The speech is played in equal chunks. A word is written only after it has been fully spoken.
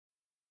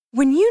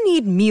When you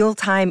need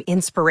mealtime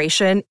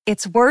inspiration,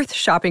 it's worth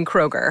shopping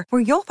Kroger,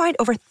 where you'll find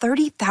over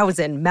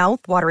 30,000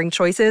 mouth-watering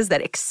choices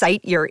that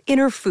excite your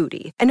inner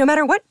foodie. And no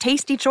matter what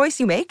tasty choice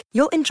you make,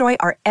 you'll enjoy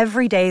our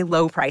everyday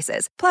low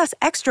prices, plus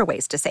extra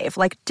ways to save,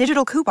 like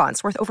digital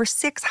coupons worth over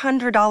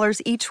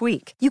 $600 each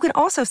week. You can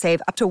also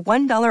save up to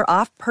 $1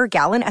 off per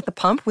gallon at the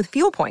pump with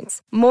fuel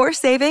points. More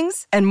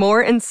savings and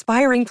more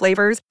inspiring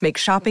flavors make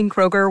shopping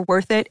Kroger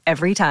worth it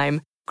every time.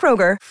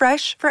 Kroger,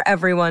 fresh for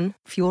everyone.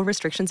 Fuel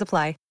restrictions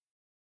apply.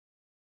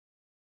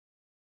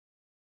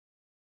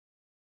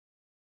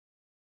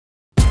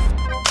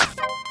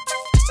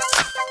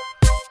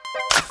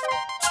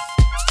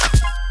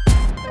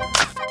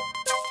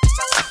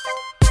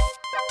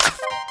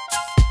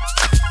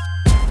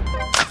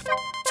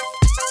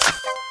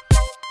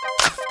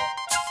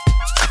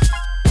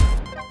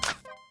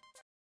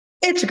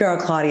 It's your girl,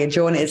 Claudia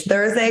Jordan. It's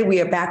Thursday.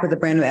 We are back with a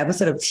brand new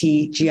episode of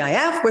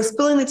TGIF. We're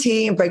spilling the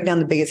tea and breaking down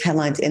the biggest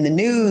headlines in the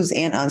news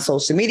and on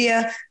social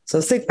media. So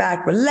sit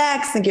back,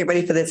 relax, and get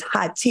ready for this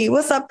hot tea.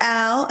 What's up,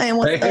 Al? And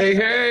what's up?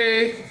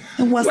 Hey.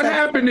 What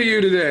happened to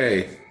you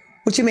today?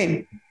 What you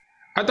mean?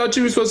 I thought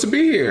you were supposed to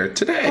be here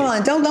today. Hold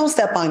on, don't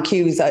step on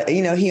cues.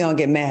 He don't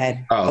get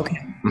mad. Oh. Okay.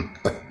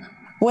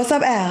 What's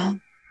up, Al?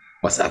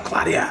 What's up,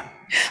 Claudia?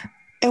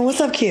 And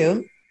what's up,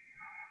 Q?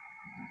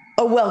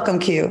 Oh, welcome,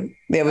 Q.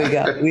 There we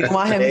go. We don't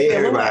want him to feel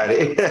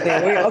everybody.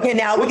 There we go. Okay,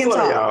 now we can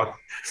talk. Y'all?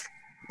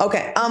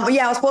 Okay. I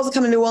was supposed to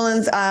come to New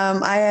Orleans.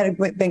 I had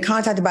been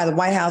contacted by the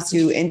White House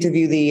to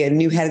interview the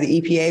new head of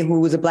the EPA, who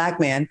was a Black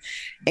man,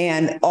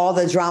 and all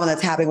the drama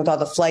that's happening with all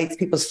the flights,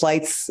 people's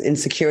flights,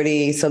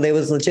 insecurity. So there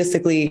was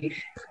logistically,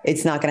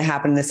 it's not going to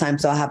happen this time.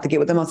 So I'll have to get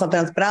with them on something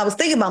else. But I was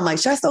thinking about,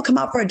 should I still come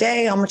out for a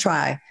day? I'm going to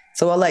try.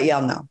 So I'll let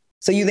y'all know.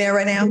 So you there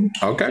right now?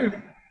 Okay.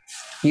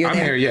 I'm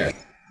here, yes.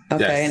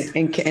 Okay,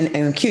 yes.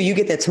 And Q, you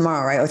get there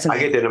tomorrow, right? I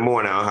get there in the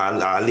morning.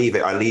 I leave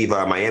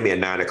Miami at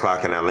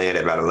 9:00 and I land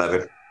at about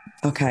 11.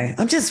 Okay,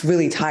 I'm just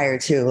really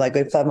tired too. Like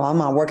if I'm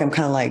on work, I'm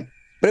kind of like,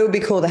 but it would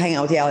be cool to hang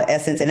out with y'all at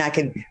Essence, and I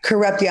could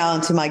corrupt y'all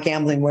into my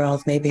gambling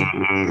world, maybe.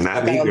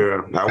 Not me,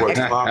 girl. I work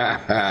too hard.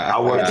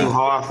 I work too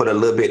hard for the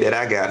little bit that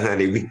I got,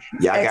 honey.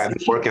 Y'all got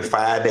me working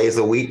 5 days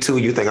a week too.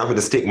 You think I'm going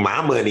to stick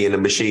my money in the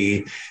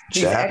machine?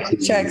 These extra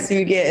checks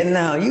you getting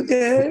now? You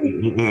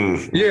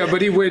good? Yeah,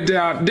 but he went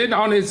down. Didn't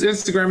on his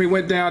Instagram he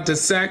went down to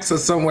Saks or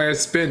somewhere,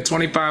 spent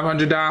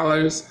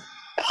 $2,500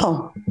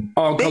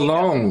 on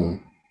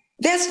cologne.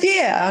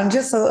 I'm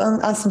just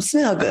on some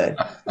smell good.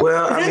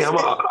 Well,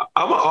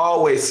 I'm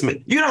always smell.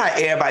 You know how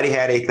everybody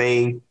had a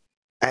thing.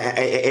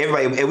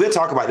 Everybody, and we'll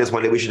talk about this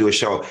one day. We should do a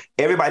show.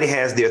 Everybody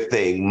has their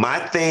thing. My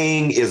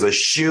thing is a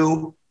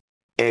shoe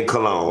and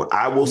cologne.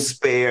 I will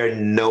spare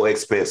no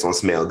expense on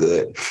smell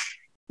good.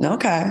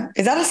 Okay,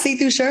 is that a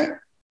see-through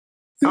shirt?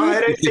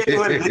 Oh,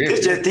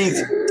 it's just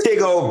these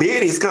big old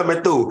biddies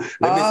coming through.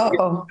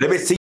 Let me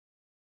see.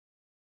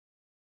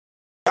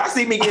 Y'all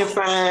see me get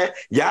fined.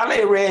 Y'all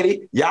ain't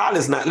ready. Y'all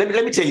is not. Let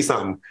me tell you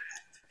something.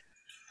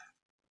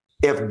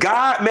 If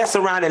God mess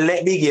around and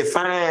let me get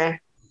fined,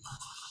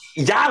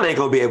 y'all ain't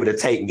gonna be able to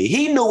take me.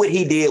 He knew what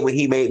he did when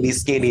he made me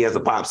skinny as a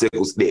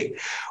popsicle stick.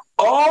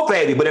 Oh,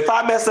 baby. But if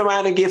I mess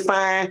around and get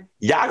fined,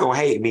 y'all gonna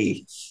hate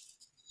me.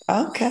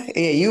 Okay.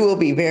 Yeah, you will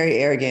be very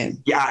arrogant.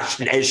 Yeah,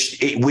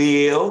 it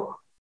will.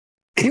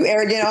 You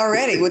arrogant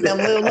already with them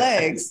little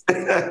legs.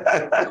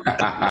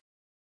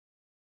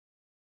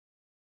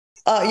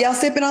 Y'all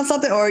sipping on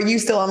something, or are you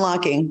still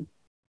unlocking?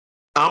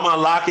 I'm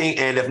unlocking,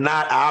 and if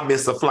not, I'll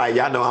miss a flight.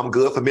 Y'all know I'm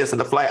good for missing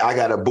the flight. I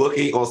got a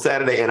booking on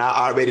Saturday, and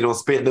I already don't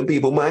spend them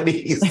people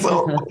money,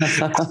 so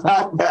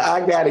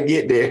I got to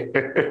get there.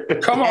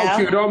 Come on,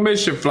 Q, don't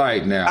miss your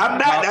flight now. I'm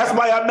not. That's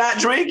why I'm not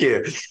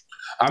drinking.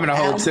 I'm in a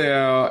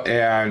hotel,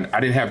 and I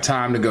didn't have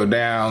time to go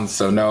down,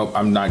 so no,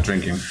 I'm not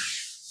drinking.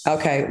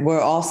 Okay,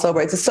 we're all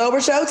sober. It's a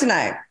sober show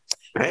tonight.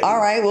 Hey. All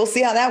right, we'll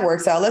see how that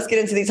works out. Let's get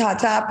into these hot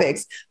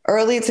topics.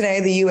 Earlier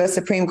today, the U.S.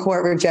 Supreme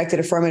Court rejected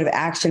affirmative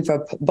action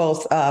for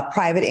both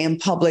private and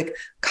public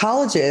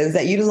colleges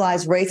that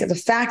utilize race as a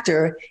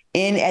factor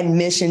in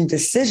admission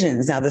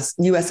decisions. Now, the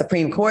U.S.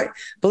 Supreme Court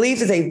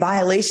believes it's a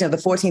violation of the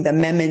 14th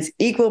Amendment's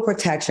Equal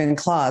Protection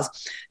Clause.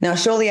 Now,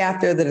 shortly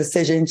after the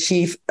decision,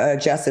 Chief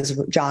Justice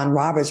John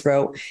Roberts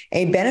wrote,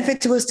 "A benefit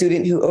to a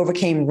student who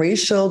overcame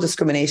racial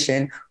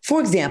discrimination, for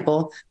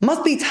example,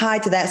 must be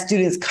tied to that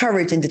student's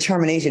courage and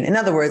determination." In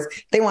other words,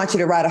 they want you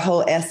to write a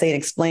whole essay and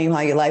explain how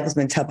your life has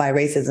been touched by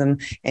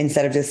racism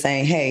instead of just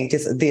saying, hey,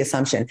 just the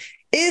assumption.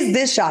 Is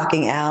this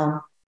shocking,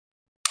 Al?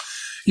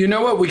 You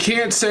know what? We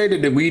can't say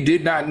that we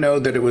did not know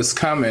that it was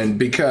coming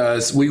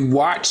because we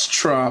watched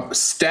Trump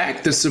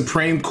stack the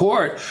Supreme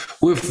Court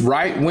with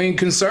right-wing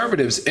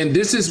conservatives. And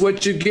this is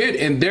what you get.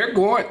 And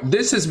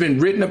this has been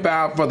written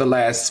about for the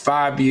last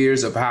 5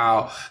 years of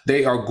how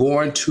they are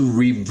going to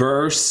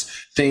reverse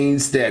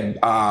things that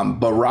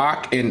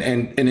Barack and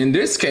in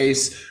this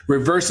case,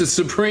 reverse the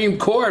Supreme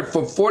Court.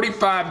 For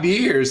 45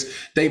 years,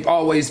 they've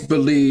always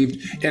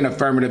believed in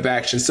affirmative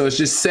action. So it's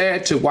just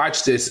sad to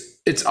watch this.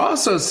 It's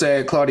also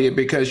sad, Claudia,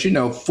 because,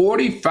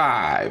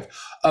 45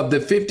 of the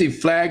 50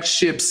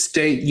 flagship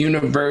state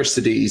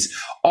universities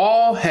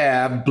all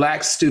have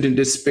Black student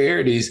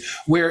disparities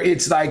where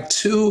it's like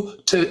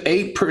 2 to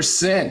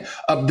 8%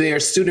 of their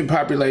student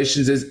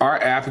populations are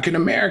African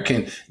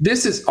American.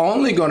 This is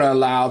only going to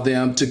allow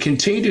them to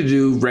continue to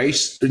do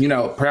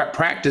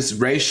practice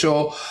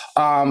racial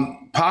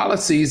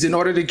policies in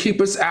order to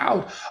keep us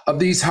out of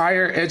these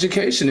higher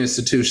education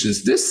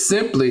institutions. This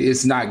simply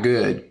is not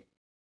good.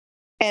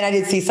 And I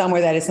did see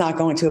somewhere that it's not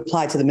going to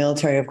apply to the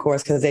military, of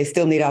course, because they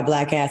still need our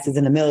Black asses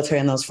in the military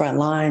on those front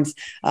lines.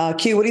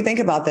 Q, what do you think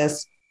about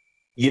this?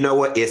 You know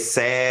what? It's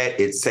sad.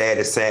 It's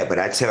sad. But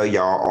I tell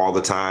y'all all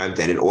the time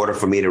that in order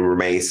for me to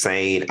remain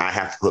sane, I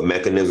have to put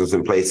mechanisms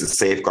in place to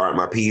safeguard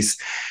my peace.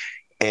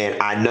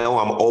 And I know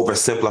I'm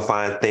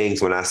oversimplifying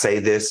things when I say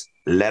this.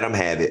 Let them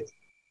have it.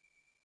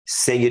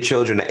 Send your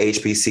children to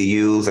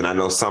HBCUs. And I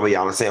know some of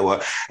y'all are saying,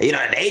 well, the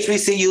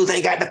HBCUs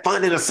ain't got the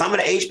funding, or some of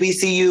the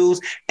HBCUs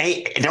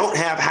don't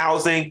have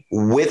housing.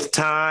 With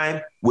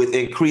time, with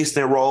increased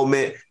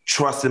enrollment,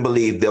 trust and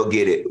believe they'll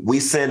get it. We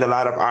send a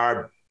lot of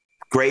our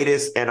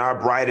greatest and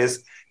our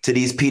brightest to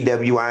these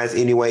PWIs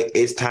anyway.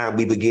 It's time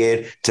we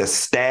begin to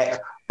stack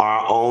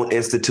our own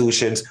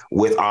institutions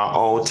with our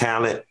own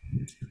talent.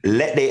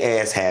 Let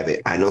their ass have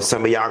it. I know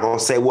some of y'all gonna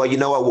say, well, you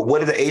know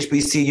what if the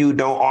HBCU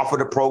don't offer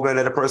the program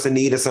that a person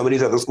needs and some of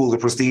these other schools are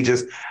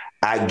prestigious?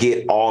 I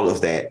get all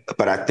of that.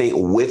 But I think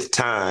with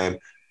time,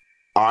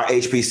 our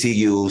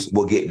HBCUs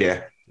will get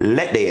there.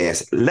 Let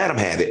them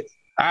have it.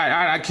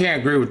 I can't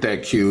agree with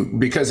that, Q,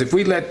 because if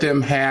we let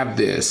them have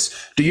this,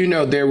 do you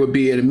know there would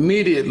be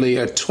immediately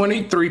a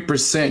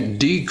 23%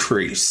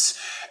 decrease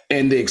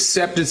and the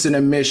acceptance and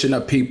admission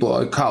of people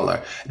of color.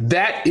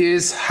 That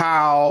is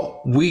how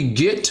we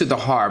get to the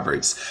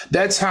Harvards.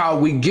 That's how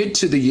we get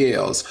to the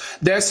Yales.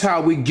 That's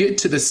how we get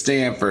to the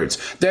Stanfords.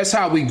 That's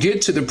how we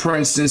get to the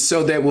Princetons,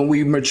 so that when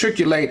we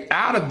matriculate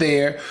out of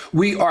there,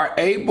 we are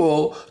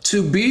able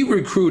to be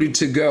recruited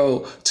to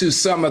go to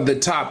some of the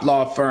top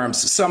law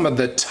firms, some of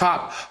the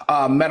top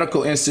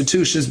medical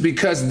institutions,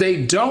 because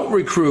they don't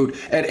recruit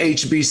at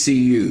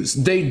HBCUs.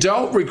 They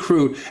don't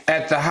recruit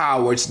at the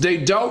Howards. They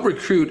don't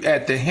recruit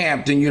at the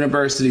Hampton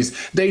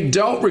universities. They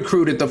don't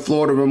recruit at the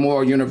Florida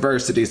Memorial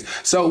Universities.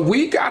 So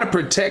we got to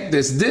protect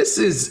this. This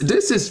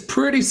is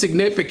pretty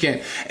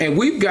significant, and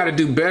we've got to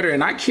do better.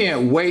 And I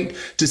can't wait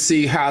to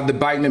see how the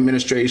Biden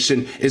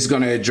administration is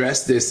going to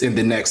address this in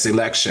the next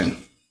election.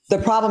 The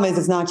problem is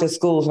it's not just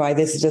schools, right?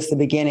 This is just the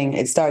beginning.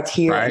 It starts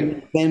here, right?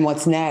 And then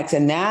what's next.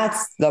 And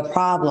that's the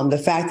problem. The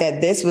fact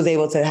that this was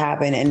able to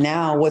happen and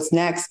now what's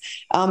next.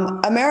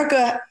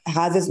 America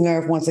has its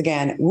nerve once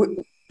again.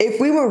 If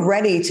we were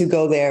ready to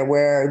go there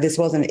where this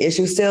wasn't an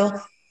issue still,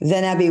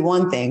 then that'd be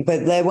one thing.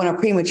 But they want to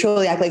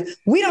prematurely act like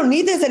we don't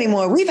need this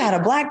anymore. We've had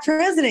a Black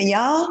president,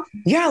 y'all.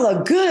 Y'all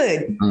look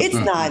good. Mm-hmm. It's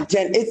not,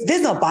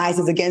 there's no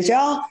biases against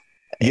y'all.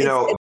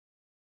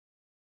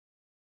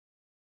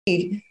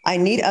 I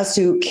need us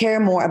to care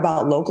more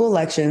about local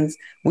elections.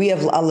 We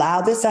have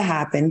allowed this to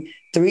happen.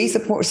 3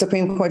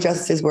 Supreme Court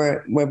justices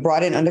were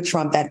brought in under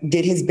Trump that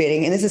did his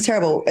bidding. And this is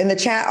terrible. In the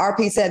chat,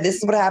 RP said, this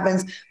is what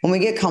happens when we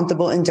get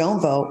comfortable and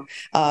don't vote.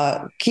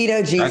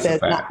 Keita G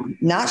says,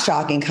 not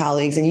shocking,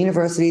 colleagues, and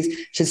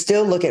universities should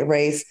still look at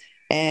race.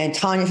 And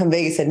Tanya from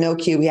Vegas said, no,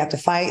 Q, we have to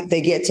fight.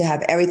 They get to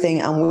have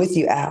everything. I'm with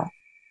you, Al.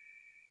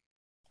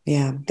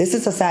 Yeah, this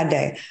is a sad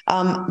day.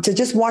 To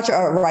just watch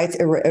our rights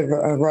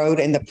erode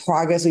and the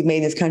progress we've made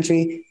in this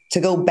country, to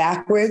go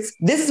backwards.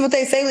 This is what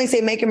they say when they say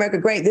 "Make America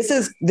Great." This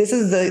is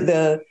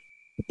the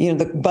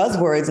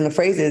buzzwords and the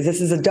phrases.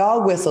 This is the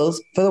dog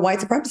whistles for the white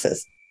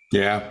supremacists.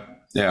 Yeah.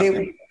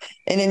 And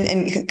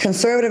in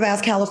conservative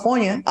ass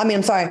California,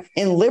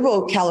 in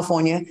liberal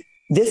California,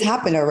 this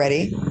happened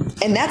already.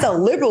 And that's a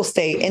liberal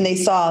state. And they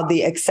saw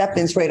the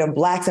acceptance rate of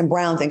Blacks and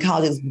browns in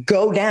colleges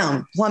go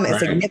down, plummet a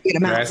significant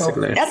amount. So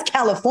that's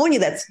California.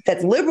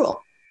 That's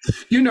liberal.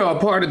 A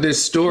part of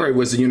this story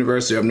was the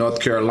University of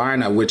North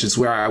Carolina, which is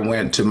where I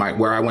went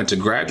to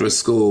graduate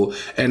school.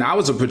 And I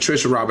was a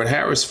Patricia Robert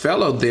Harris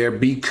Fellow there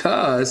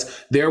because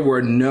there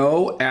were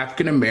no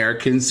African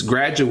Americans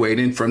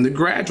graduating from the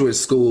graduate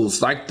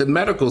schools, like the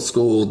medical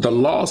school, the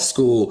law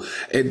school,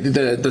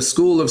 the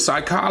School of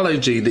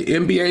Psychology, the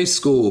MBA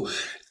school.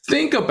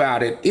 Think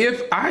about it.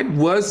 If I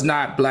was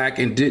not Black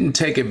and didn't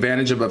take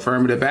advantage of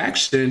affirmative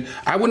action,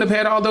 I wouldn't have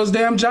had all those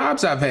damn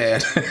jobs I've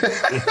had.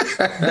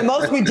 The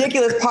most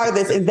ridiculous part of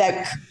this is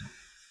that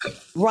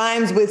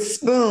rhymes with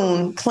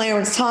spoon,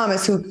 Clarence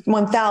Thomas, who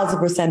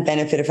 1000%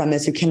 benefited from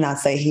this, who cannot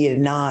say he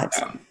did not.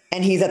 Yeah.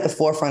 And he's at the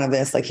forefront of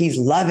this. Like, he's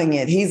loving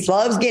it. He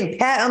loves getting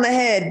pat on the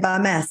head by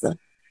massa.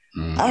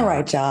 Mm-hmm. All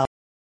right, y'all.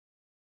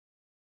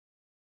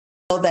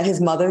 That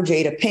his mother,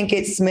 Jada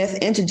Pinkett Smith,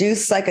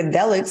 introduced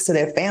psychedelics to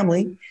their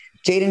family.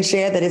 Jaden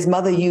shared that his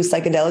mother used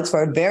psychedelics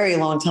for a very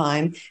long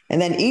time,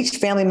 and then each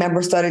family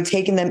member started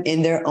taking them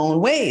in their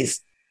own ways.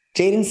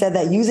 Jaden said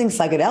that using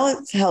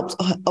psychedelics helped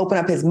open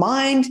up his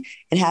mind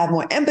and have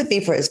more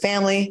empathy for his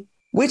family,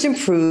 which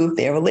improved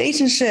their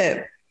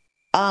relationship.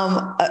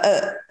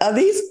 Are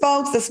these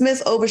folks, the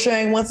Smiths,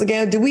 oversharing once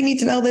again? Do we need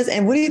to know this?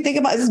 And what do you think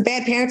about, is this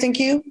bad parenting,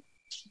 Q?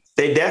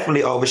 They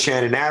definitely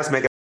oversharing, and now it's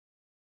making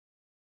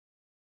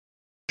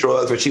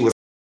drugs when she was.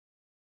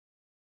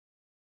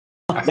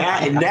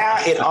 Now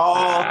it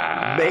all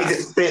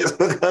makes sense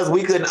because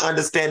we couldn't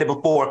understand it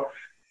before.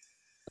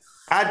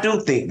 I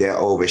do think they're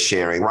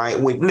oversharing, right?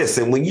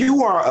 When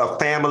you are a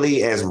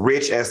family as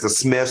rich as the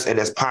Smiths and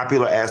as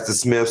popular as the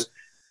Smiths,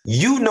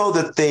 you know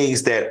the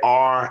things that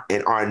are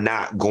and are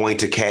not going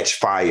to catch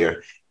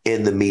fire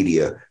in the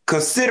media.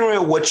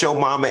 Considering what your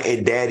mama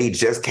and daddy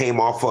just came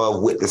off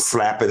of with the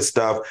slap and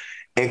stuff,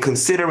 and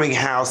considering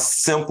how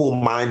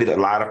simple-minded a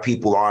lot of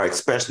people are,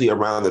 especially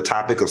around the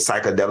topic of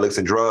psychedelics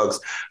and drugs,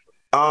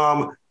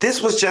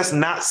 this was just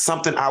not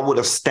something I would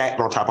have stacked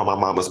on top of my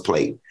mama's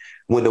plate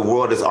when the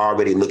world is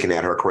already looking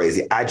at her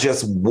crazy. I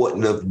just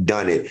wouldn't have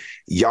done it.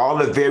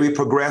 Y'all are very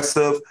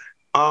progressive.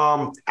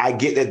 I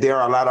get that there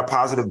are a lot of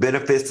positive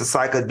benefits to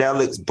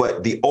psychedelics,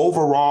 but the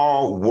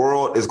overall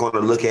world is going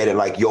to look at it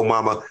like your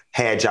mama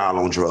had y'all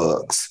on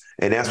drugs.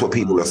 And that's what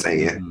people are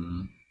saying.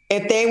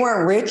 If they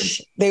weren't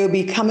rich, they would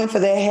be coming for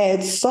their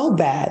heads so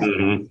bad.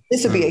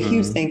 This would be a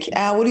huge thing.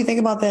 Al, what do you think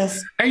about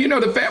this? And,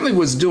 the family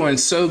was doing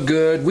so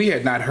good. We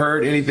had not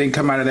heard anything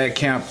come out of that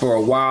camp for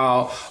a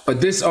while,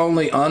 but this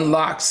only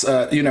unlocks,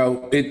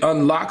 it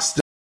unlocks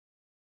the.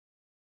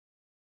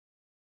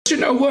 You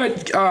know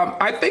what?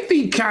 I think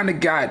he kind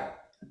of got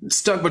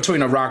stuck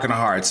between a rock and a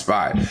hard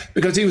spot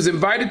because he was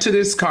invited to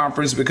this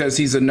conference because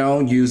he's a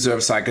known user of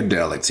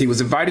psychedelics. He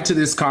was invited to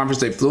this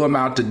conference. They flew him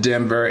out to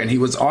Denver and he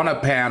was on a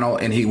panel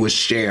and he was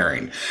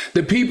sharing.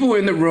 The people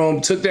in the room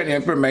took that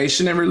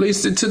information and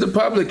released it to the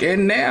public.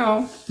 And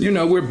now,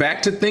 we're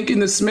back to thinking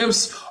the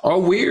Smiths are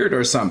weird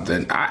or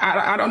something.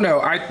 I don't know.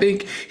 I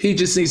think he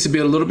just needs to be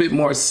a little bit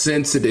more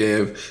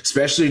sensitive,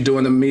 especially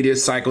during the media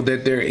cycle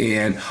that they're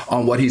in,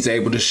 on what he's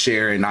able to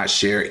share and not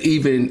share,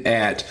 even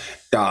at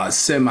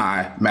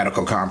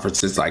semi-medical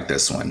conferences like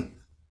this one.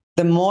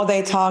 The more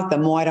they talk, the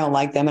more I don't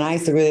like them. And I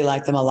used to really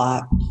like them a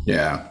lot.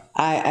 Yeah.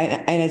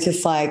 And it's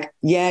just like,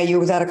 yeah, you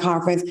was at a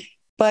conference,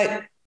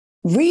 but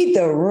read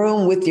the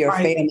room with your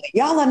family.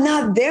 Y'all are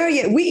not there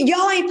yet.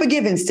 Y'all ain't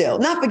forgiven still.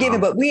 Not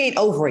forgiven, but we ain't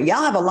over it.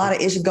 Y'all have a lot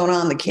of issues going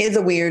on. The kids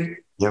are weird.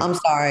 Yep. I'm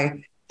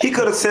sorry. He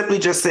could have simply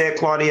just said,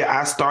 Claudia,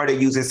 I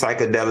started using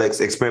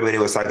psychedelics,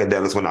 experimenting with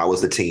psychedelics when I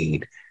was a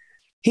teen.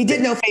 He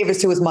did no favors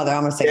to his mother.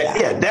 I'm going to say that.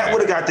 Yeah, that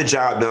would have got the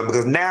job done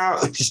because now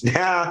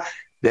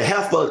the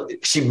heifer,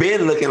 she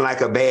been looking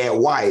like a bad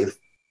wife.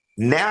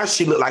 Now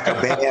she look like a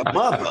bad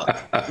mother.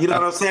 You know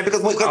what I'm saying?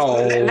 Because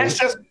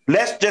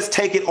let's just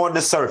take it on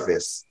the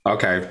surface.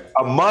 Okay.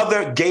 A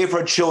mother gave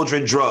her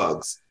children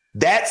drugs.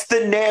 That's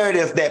the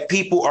narrative that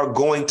people are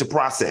going to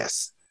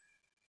process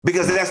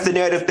because that's the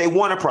narrative they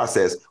want to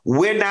process.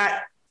 We're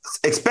not,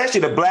 especially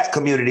the Black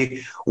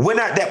community, we're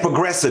not that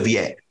progressive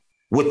yet.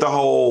 With the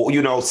whole,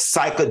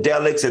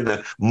 psychedelics and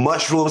the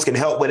mushrooms can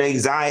help with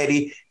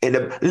anxiety.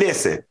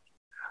 Listen,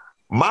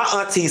 my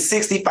auntie's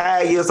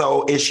 65 years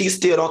old and she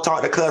still don't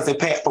talk to Cousin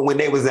Pat from when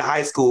they was in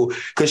high school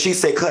because she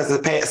said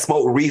Cousin Pat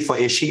smoked reefer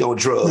and she on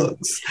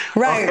drugs.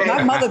 Right. Okay?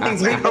 My mother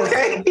thinks reefer.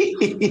 Okay.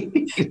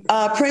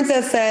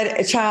 Princess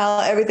said,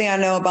 child, everything I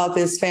know about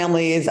this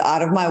family is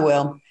out of my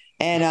will.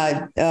 And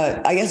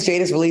I guess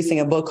Jade is releasing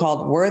a book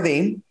called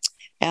Worthy.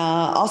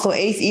 Also,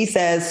 Ace E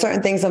says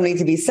certain things don't need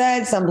to be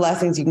said. Some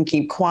blessings you can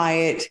keep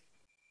quiet.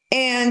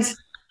 And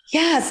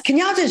yes, can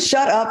y'all just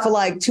shut up for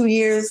like 2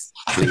 years?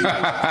 Please,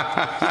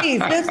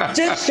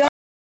 just shut up.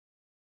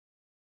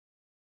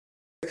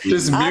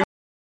 Just mute.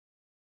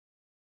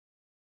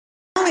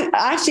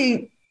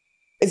 Actually,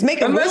 it's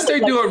making unless they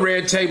do a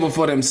red table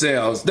for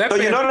themselves. So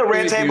the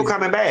red table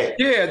coming back.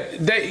 Yeah,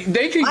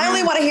 they can. I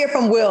only want to hear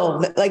from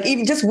Will. Like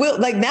even just Will.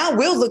 Like now,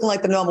 Will's looking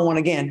like the normal one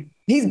again.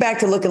 He's back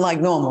to looking like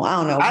normal. I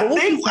don't know. I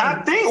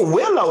think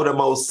Willow the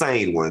most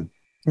sane one.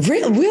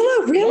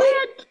 Willow,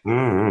 really?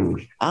 Mm-hmm.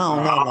 I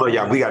don't know. Oh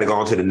yeah, we got to go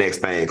on to the next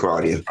thing,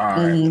 Claudia. All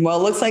right. Well,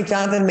 it looks like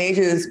Jonathan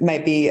Majors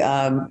might be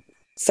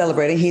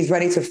celebrating. He's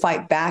ready to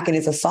fight back in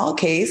his assault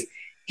case.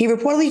 He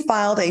reportedly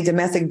filed a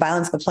domestic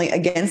violence complaint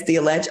against the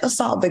alleged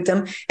assault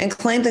victim and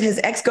claimed that his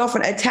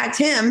ex-girlfriend attacked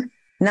him,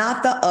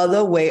 not the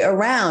other way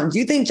around. Do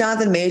you think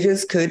Jonathan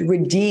Majors could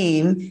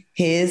redeem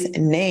his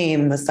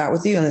name? Let's start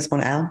with you on this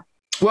one, Al.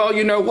 Well,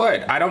 you know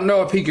what? I don't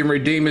know if he can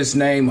redeem his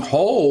name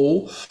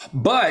whole,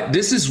 but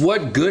this is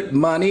what good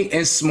money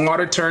and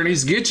smart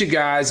attorneys get you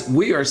guys.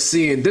 We are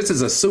seeing this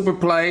is a super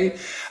play.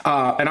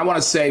 And I want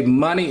to say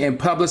money and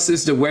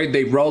publicists, the way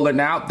they rolling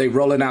out the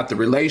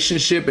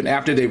relationship. And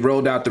after they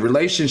rolled out the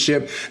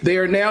relationship, they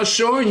are now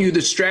showing you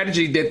the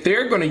strategy that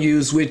they're going to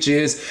use, which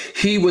is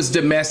he was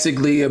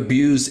domestically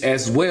abused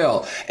as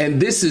well. And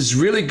this is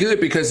really good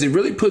because it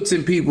really puts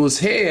in people's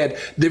head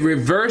the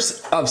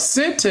reverse of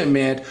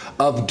sentiment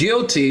of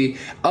guilty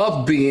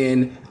of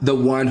being the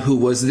one who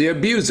was the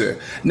abuser.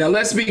 Now,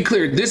 let's be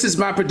clear. This is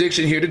my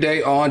prediction here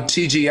today on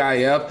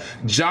TGIF.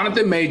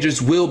 Jonathan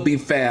Majors will be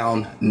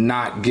found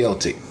not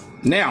guilty.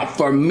 Now,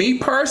 for me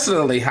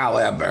personally,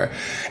 however,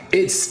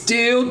 it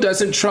still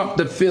doesn't trump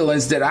the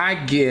feelings that I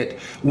get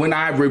when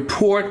I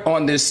report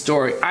on this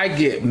story. I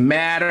get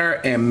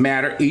madder and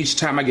madder each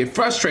time. I get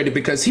frustrated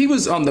because he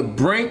was on the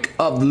brink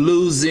of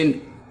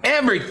losing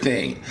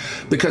everything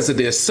because of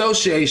the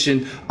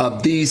association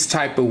of these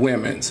type of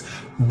women's.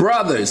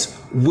 Brothers,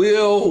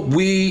 will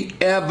we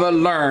ever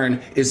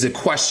learn is the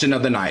question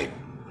of the night.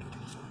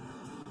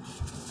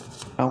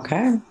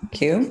 Okay.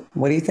 Q,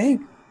 what do you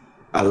think?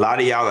 A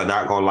lot of y'all are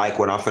not going to like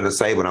what I'm going to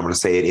say, but I'm going to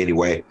say it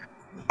anyway.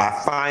 I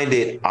find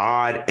it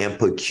odd and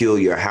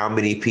peculiar how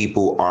many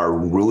people are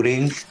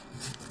rooting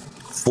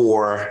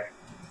for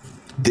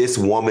this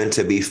woman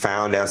to be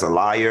found as a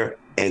liar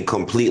and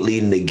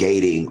completely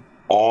negating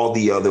all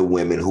the other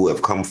women who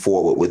have come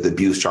forward with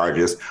abuse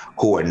charges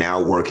who are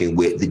now working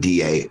with the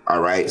DA.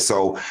 All right.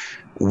 So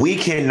we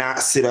cannot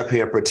sit up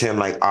here and pretend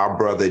like our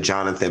brother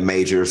Jonathan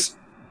Majors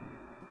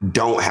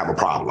don't have a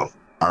problem.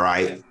 All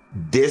right.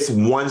 This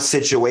one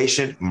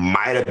situation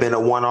might have been a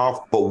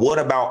one-off, but what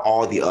about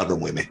all the other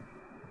women?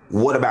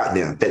 What about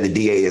them that the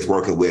DA is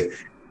working with?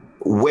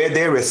 Where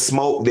there is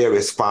smoke, there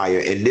is fire.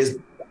 And this,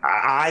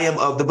 I am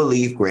of the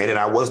belief, granted,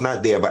 I was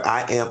not there, but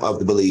I am of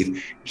the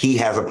belief he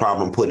has a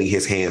problem putting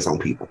his hands on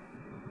people.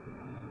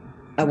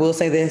 I will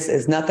say this,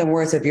 is nothing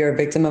worse if you're a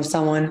victim of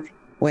someone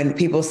when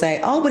people say,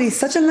 oh, but he's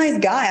such a nice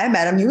guy. I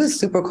met him. He was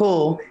super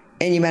cool.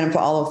 And you met him for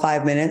all of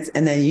 5 minutes.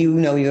 And then you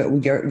know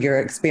your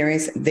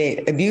experience. The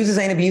abusers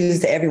ain't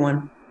abusers to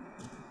everyone.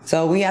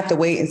 So we have to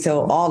wait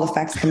until all the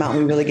facts come out and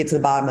we really get to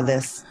the bottom of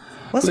this.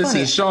 Listen,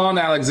 funny? Sean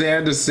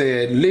Alexander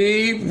said,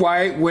 leave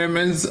white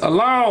women's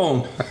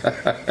alone.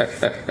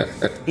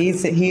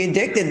 He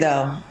addicted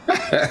though.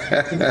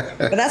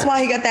 But that's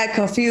why he got that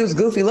confused,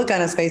 goofy look on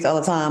his face all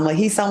the time. Like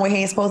he's somewhere he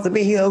ain't supposed to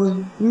be. He's always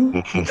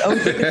goofy.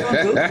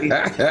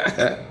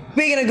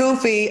 Speaking of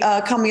goofy,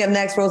 coming up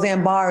next,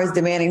 Roseanne Barr is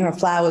demanding her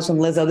flowers from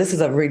Lizzo. This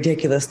is a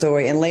ridiculous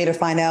story. And later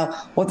find out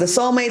what the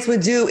soulmates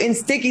would do in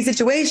sticky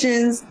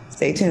situations.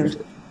 Stay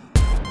tuned.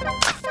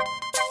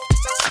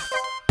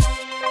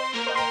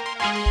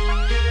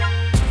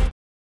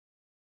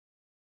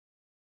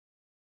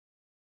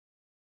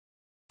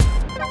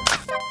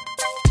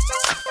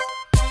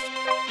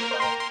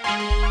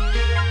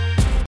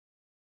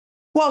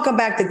 Welcome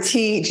back to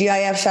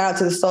TGIF. Shout out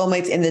to the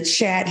soulmates in the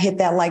chat. Hit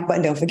that like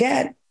button. Don't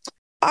forget.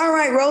 All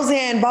right,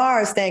 Roseanne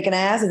Barr, stinking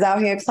ass, is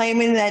out here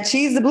claiming that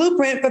she's the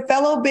blueprint for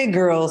fellow big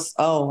girls.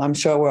 Oh, I'm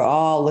sure we're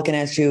all looking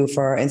at you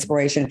for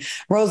inspiration.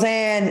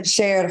 Roseanne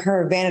shared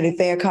her Vanity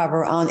Fair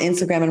cover on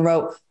Instagram and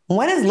wrote,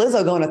 when is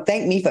Lizzo going to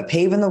thank me for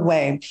paving the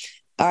way?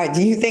 All right,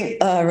 do you think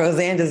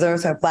Roseanne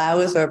deserves her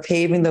flowers for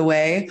paving the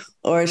way,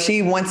 or is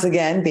she once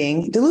again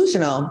being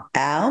delusional?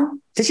 Al,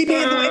 did she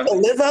pave the way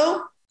for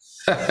Lizzo?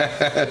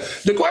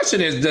 The question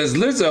is, does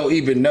Lizzo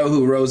even know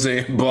who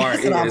Roseanne Barr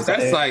is?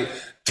 That's like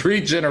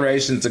 3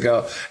 generations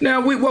ago. Now,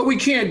 what we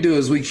can't do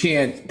is we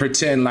can't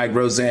pretend like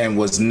Roseanne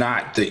was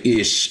not the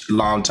ish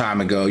long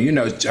time ago. You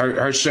know,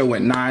 her show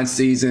went 9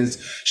 seasons.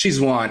 She's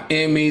won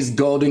Emmys,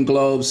 Golden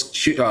Globes,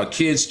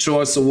 Kids'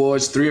 Choice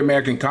Awards, 3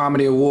 American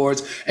Comedy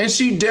Awards, and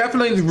she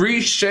definitely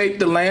reshaped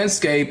the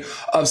landscape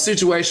of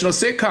situational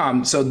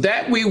sitcom. So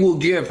that we will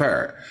give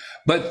her.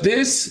 But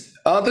this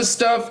other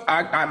stuff,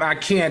 I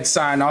can't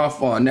sign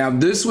off on. Now,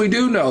 this we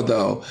do know,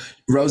 though.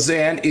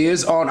 Roseanne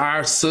is on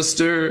our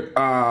sister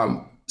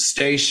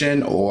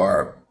station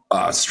or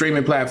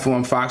streaming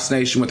platform, Fox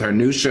Nation, with her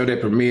new show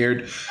that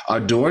premiered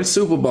during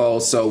Super Bowl.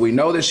 So we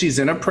know that she's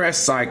in a press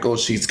cycle.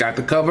 She's got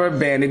the cover of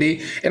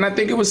Vanity. And I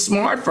think it was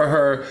smart for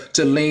her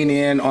to lean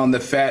in on the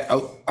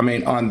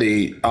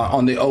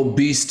on the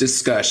obese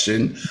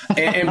discussion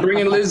and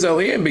bringing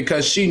Lizzo in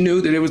because she knew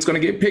that it was going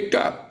to get picked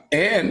up.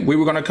 And we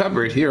were going to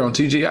cover it here on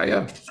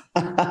TGIF.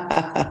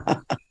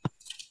 I'm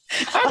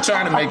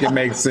trying to make it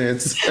make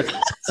sense.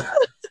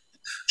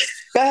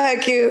 Go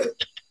ahead, Q.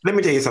 Let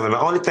me tell you something. The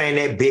only thing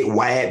that big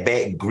wide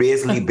back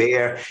grizzly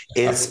bear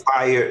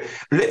inspired.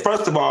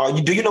 First of all,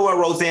 do you know what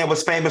Roseanne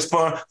was famous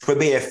for? For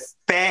being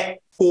fat,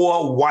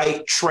 poor,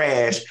 white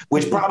trash,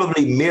 which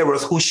probably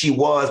mirrors who she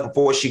was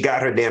before she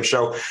got her damn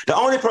show. The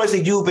only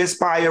person you've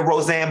inspired,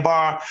 Roseanne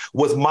Barr,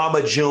 was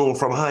Mama June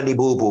from Honey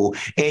Boo Boo.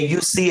 And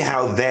you see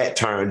how that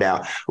turned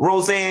out.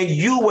 Roseanne,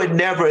 you were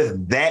never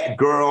that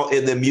girl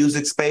in the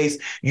music space.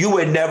 You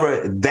were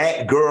never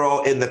that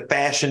girl in the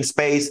fashion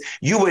space.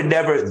 You were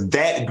never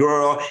that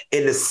girl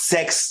in the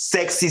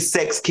sexy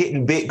sex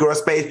kitten big girl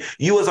space.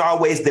 You was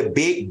always the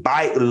big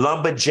bite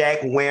lumberjack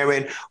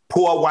wearing,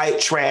 poor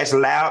white trash,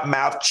 loud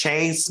mouth,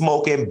 chain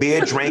smoking, beer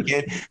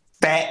drinking,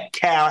 fat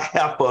cow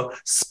heifer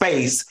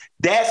space.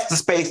 That's the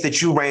space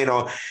that you reign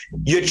on.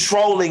 You're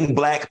trolling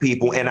Black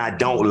people, and I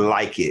don't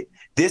like it.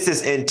 This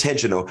is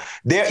intentional.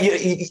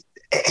 I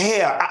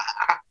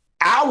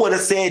would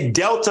have said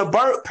Delta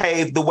Burke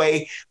paved the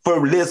way for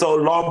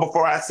Lizzo long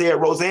before I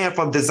said Roseanne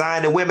from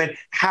Designing Women.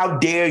 How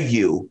dare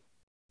you?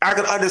 I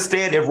can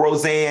understand if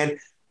Roseanne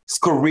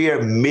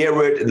career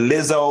mirrored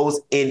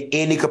Lizzo's in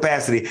any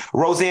capacity.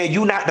 Roseanne,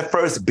 you're not the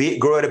first big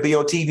girl to be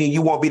on TV, and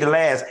you won't be the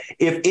last.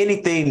 If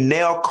anything,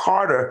 Nell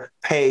Carter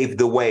paved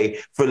the way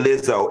for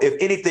Lizzo. If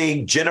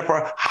anything,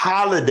 Jennifer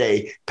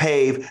Holliday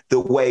paved the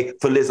way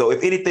for Lizzo.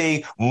 If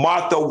anything,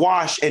 Martha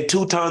Wash and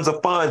 2 Tons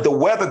of Fun, the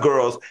Weather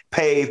Girls,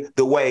 paved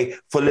the way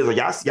for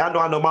Lizzo. Y'all know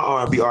I know my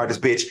R&B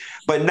artist, bitch,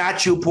 but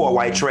not you, poor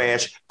white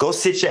trash. Go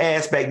sit your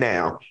ass back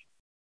down.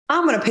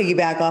 I'm going to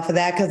piggyback off of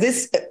that because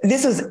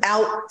this was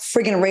out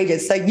freaking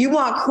outrageous. Like, you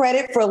want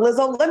credit for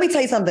Lizzo? Let me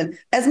tell you something.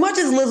 As much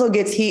as Lizzo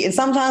gets heat, and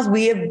sometimes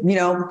we have,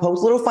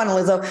 post a little fun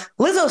on Lizzo,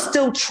 Lizzo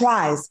still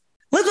tries.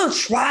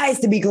 Lizzo tries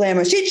to be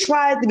glamorous. She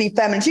tries to be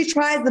feminine. She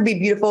tries to be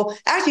beautiful.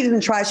 Actually,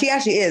 doesn't try. She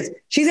actually is.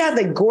 She has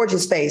a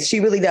gorgeous face. She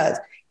really does.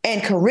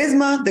 And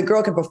charisma, the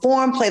girl can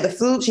perform, play the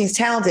flute. She's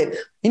talented.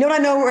 You know what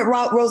I know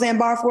Roseanne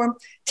Barr for?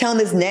 Telling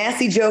this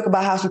nasty joke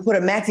about how she put a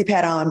maxi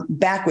pad on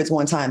backwards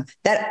one time.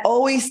 That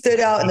always stood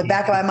out in the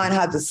back of my mind,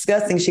 how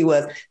disgusting she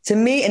was to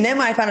me. And then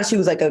when I found out she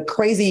was like a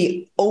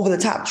crazy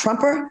over-the-top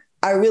Trumper,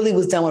 I really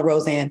was done with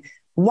Roseanne.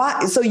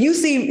 Why? So you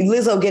see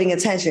Lizzo getting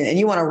attention and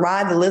you want to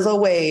ride the Lizzo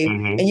wave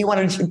and you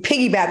want to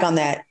piggyback on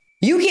that.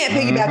 You can't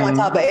piggyback on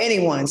top of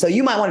anyone. So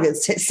you might want to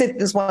sit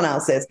this one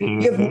out, sis.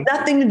 You have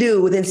nothing to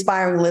do with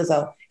inspiring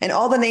Lizzo. And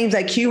all the names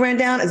that Q ran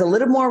down is a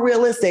little more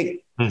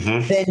realistic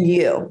than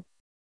you.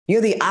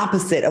 You're the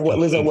opposite of what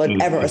Lizzo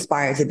would ever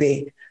aspire to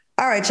be.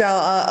 All right,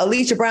 y'all.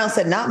 Alicia Brown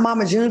said, not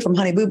Mama June from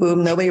Honey Boo Boo.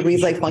 Nobody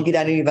reads like Funky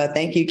Daddy Diva.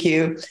 Thank you,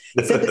 Q.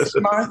 Cynthia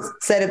Smart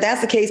said, if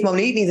that's the case,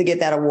 Monique needs to get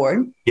that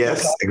award.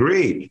 Yes, okay.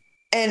 Agreed.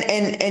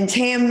 And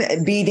Tam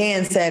B.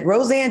 Dan said,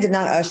 Roseanne did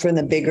not usher in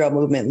the big girl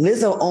movement.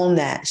 Lizzo owned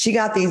that. She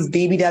got these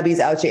BBWs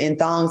out here in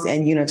thongs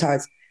and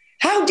unitards.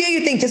 How dare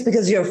you think just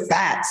because you're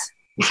fat?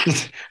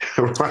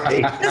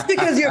 Right. Just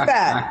because you're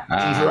fat.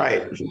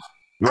 Right.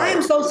 I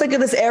am so sick of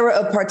this era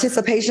of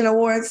participation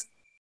awards.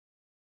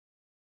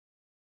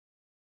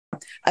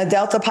 A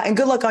Delta pilot, and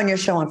good luck on your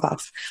show on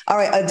Fox. All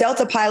right, a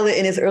Delta pilot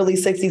in his early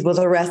 60s was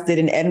arrested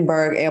in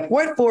Edinburgh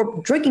Airport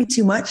for drinking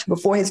too much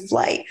before his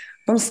flight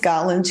from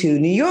Scotland to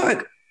New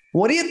York.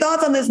 What are your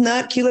thoughts on this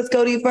nut? Q, let's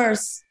go to you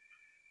first.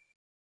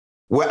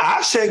 Well,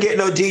 I shouldn't get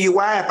no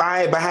DUI if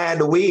I ain't behind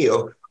the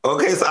wheel.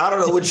 Okay, so I don't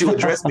know what you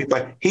addressed me,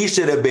 but he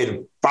should have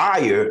been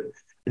fired.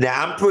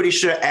 Now, I'm pretty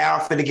sure Al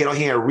finna get on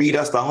here and read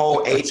us the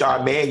whole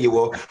HR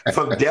manual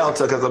from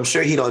Delta because I'm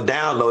sure he done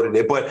downloaded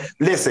it. But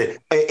listen,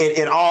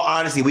 in all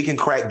honesty, we can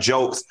crack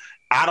jokes.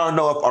 I don't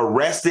know if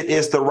arrested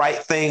is the right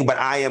thing, but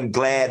I am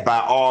glad by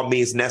all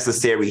means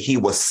necessary he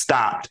was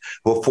stopped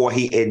before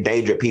he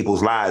endangered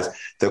people's lives.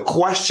 The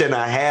question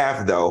I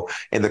have, though,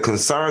 and the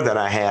concern that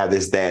I have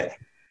is that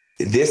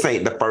this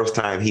ain't the first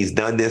time he's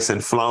done this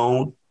and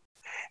flown.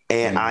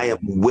 And I am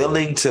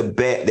willing to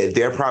bet that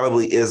there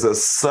probably is a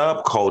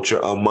subculture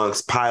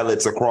amongst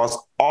pilots across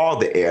all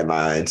the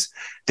airlines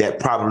that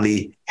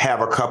probably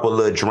have a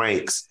couple of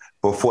drinks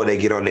before they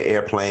get on the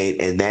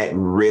airplane. And that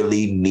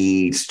really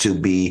needs to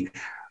be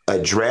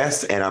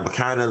addressed. And I'm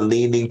kind of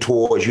leaning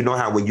towards, you know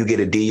how when you get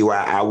a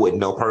DUI, I wouldn't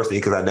know personally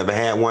because I never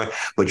had one,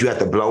 but you have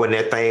to blow in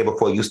that thing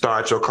before you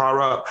start your car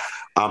up.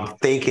 I'm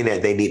thinking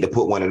that they need to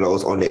put one of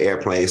those on the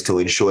airplanes to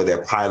ensure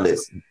that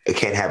pilots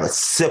can't have a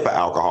sip of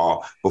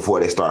alcohol before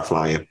they start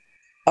flying.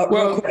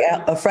 Real quick,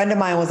 a friend of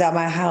mine was at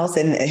my house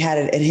and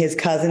his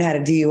cousin had a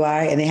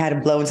DUI and they had to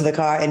blow into the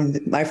car.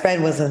 And my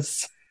friend was a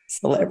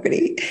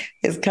celebrity.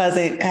 His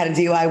cousin had a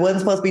DUI,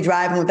 wasn't supposed to be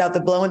driving without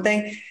the blowing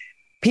thing.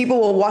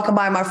 People were walking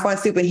by my front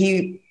stoop and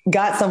he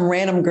got some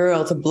random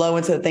girl to blow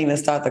into the thing to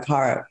start the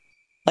car up.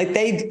 Like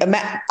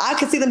I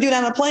could see them do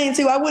that on a plane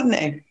too. Why wouldn't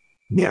they?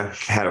 Yeah,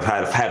 had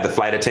the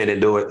flight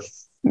attendant do it.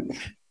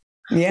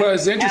 Yeah. Well,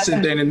 it's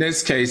interesting then in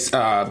this case,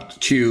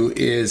 Q,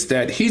 is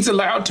that he's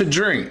allowed to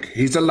drink.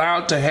 He's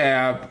allowed to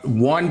have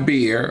one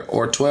beer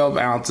or 12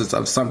 ounces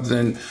of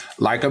something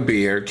like a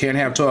beer. Can't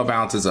have 12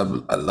 ounces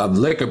of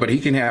liquor, but he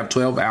can have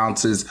 12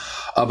 ounces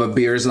of a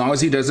beer as long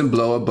as he doesn't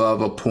blow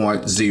above a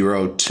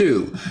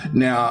 0.02.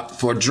 Now,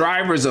 for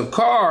drivers of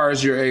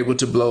cars, you're able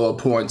to blow a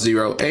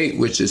 0.08,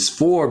 which is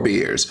 4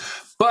 beers.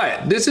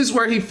 But this is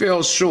where he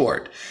fell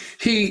short.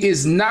 He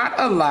is not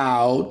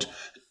allowed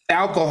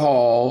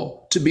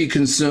alcohol to be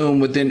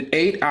consumed within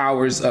 8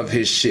 hours of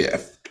his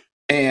shift.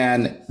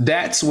 And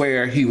that's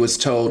where he was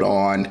told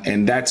on,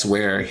 and that's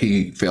where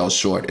he fell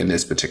short in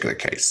this particular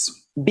case.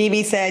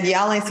 BB said,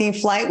 y'all ain't seen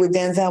Flight with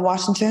Denzel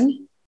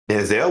Washington?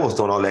 Denzel was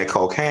doing all that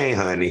cocaine,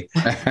 honey.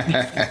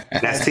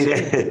 Now, see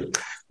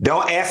that?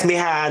 Don't ask me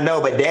how I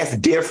know, but that's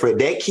different.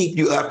 That keep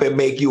you up and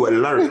make you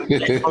alert.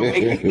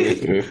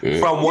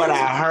 From what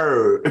I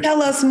heard.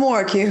 Tell us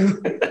more, Q.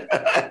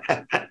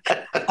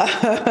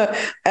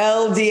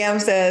 LDM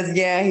says,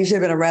 yeah, he should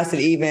have been arrested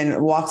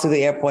even, walks through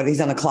the airport.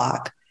 He's on the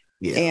clock.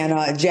 Yeah.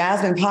 And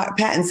Jasmine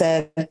Patton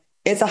said,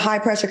 it's a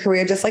high-pressure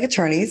career, just like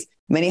attorneys.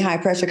 Many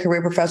high-pressure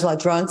career professionals are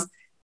drunks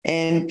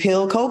and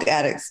pill coke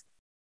addicts.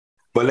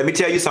 But let me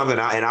tell you something,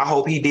 and I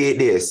hope he did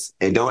this.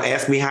 And don't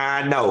ask me how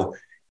I know.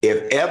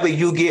 If ever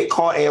you get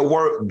caught at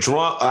work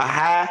drunk or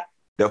high,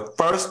 the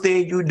first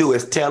thing you do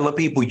is tell the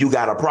people you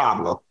got a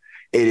problem.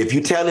 And if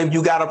you tell them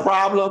you got a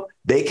problem,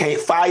 they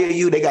can't fire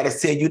you. They got to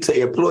send you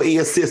to employee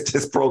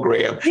assistance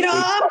program. You know,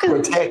 I'm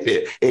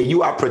protected, and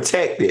you are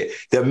protected.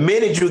 The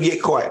minute you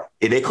get caught,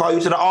 if they call you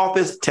to the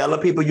office, tell the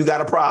people you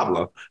got a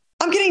problem.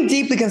 I'm getting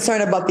deeply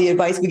concerned about the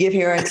advice we give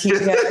here at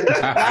TJ.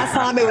 Last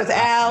time it was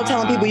Al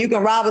telling people you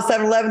can rob a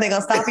 7-Eleven, they're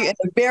going to stop you. And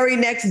the very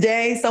next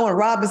day, someone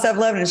robbed a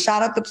 7-Eleven and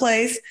shot up the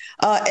place.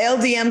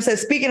 LDM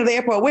says, speaking of the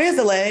airport, where's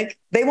the leg?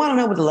 They want to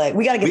know what the leg.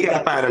 We got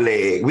to find a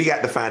leg. We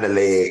got to find a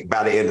leg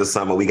by the end of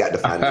summer. We got to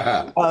find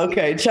it.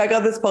 Okay. Check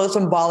out this post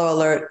from Baller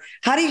Alert.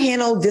 How do you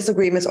handle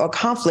disagreements or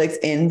conflicts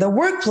in the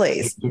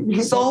workplace?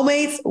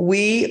 Soulmates,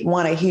 we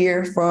want to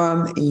hear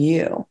from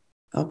you.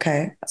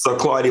 Okay. So,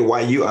 Claudia,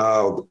 while you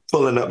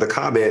pulling up the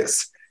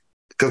comments,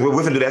 because we're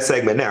going to do that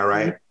segment now,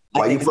 right?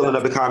 While you pulling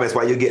up the comments,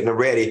 while you're getting them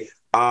ready,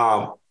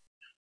 I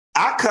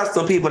cuss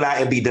some people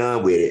out and be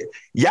done with it.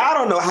 Y'all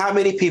don't know how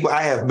many people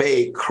I have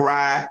made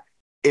cry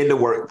in the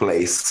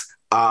workplace.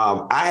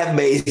 I have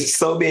made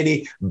so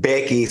many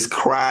Beckys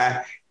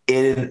cry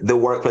in the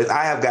workplace.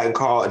 I have gotten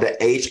called to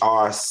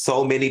HR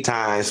so many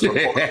times for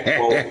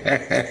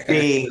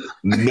being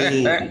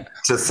mean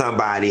to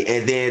somebody.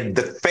 And then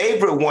the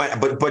favorite one,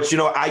 but you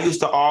know, I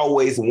used to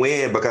always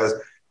win because,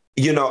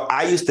 you know,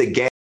 I used to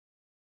get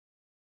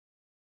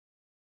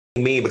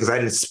mean because I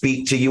didn't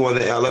speak to you on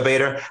the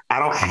elevator. I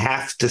don't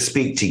have to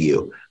speak to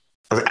you.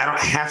 I don't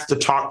have to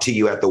talk to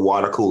you at the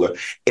water cooler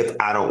if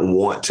I don't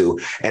want to.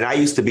 And I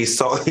used to be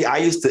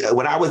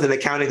when I was in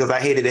accounting, because I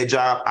hated that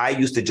job, I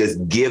used to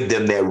just give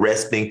them that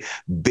resting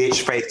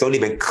bitch face. Don't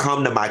even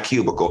come to my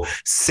cubicle.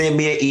 Send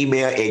me an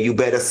email and you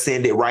better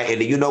send it right.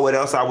 And you know what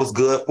else I was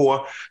good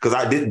for? Because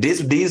I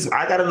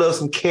got a little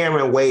some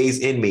Karen ways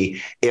in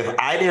me. If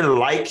I didn't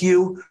like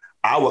you,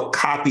 I would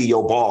copy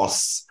your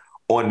boss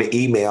on the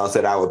emails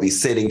that I would be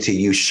sending to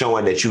you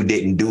showing that you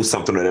didn't do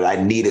something or that I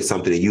needed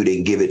something and you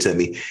didn't give it to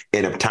me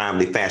in a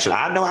timely fashion.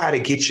 I know how to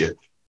get you.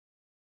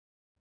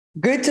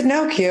 Good to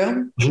know,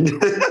 Q.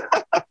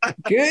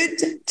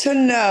 Good to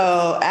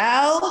know.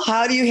 Al,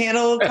 how do you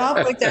handle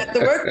conflict at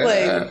the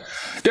workplace?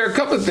 There are a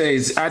couple of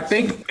things. I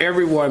think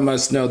everyone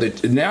must know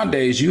that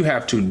nowadays you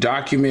have to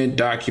document.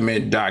 That's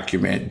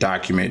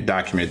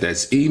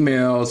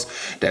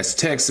emails, that's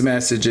text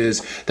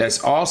messages.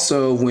 That's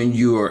also when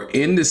you are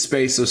in the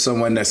space of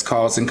someone that's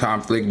causing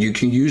conflict, you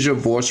can use your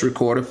voice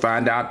recorder,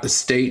 find out the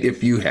state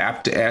if you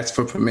have to ask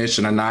for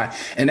permission or not.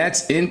 And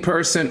that's in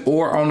person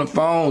or on the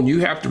phone. You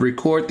have to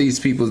record these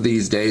people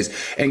these days.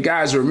 And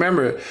guys,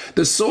 remember,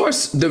 the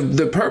source,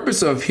 the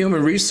purpose of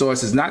human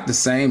resource is not the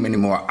same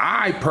anymore.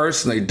 I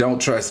personally don't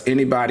trust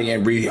anybody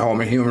in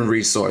human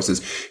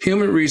resources.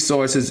 Human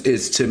resources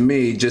is, to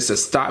me, just a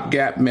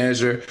stopgap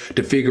measure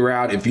to figure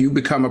out if you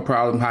become a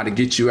problem, how to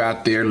get you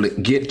out there,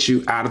 get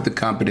you out of the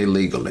company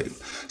legally.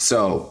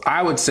 So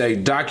I would say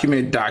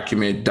document.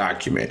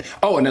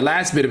 Oh, and the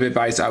last bit of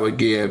advice I would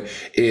give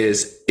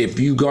is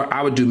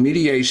I would do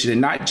mediation, and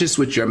not just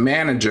with your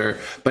manager,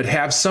 but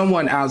have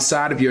someone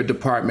outside of your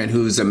department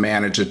who's a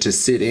manager to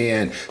sit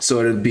in. So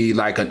it'll be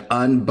like an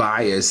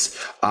unbiased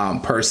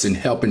person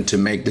helping to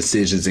make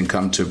decisions and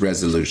come to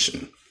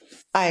resolution.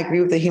 I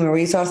agree with the human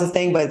resources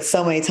thing, but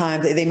so many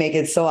times they make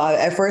it so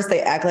at first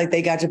they act like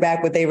they got your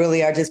back, but they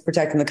really are just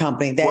protecting the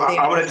company. They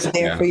are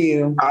there for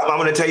you. I'm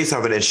going to tell you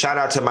something, and shout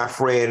out to my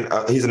friend.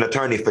 He's an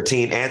attorney,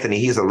 Fatine Anthony.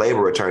 He's a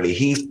labor attorney.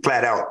 He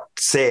flat out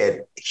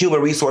said human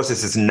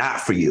resources is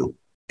not for you.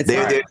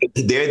 They're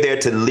there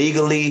to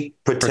legally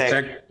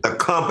protect the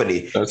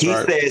company. He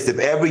says if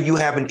ever you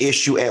have an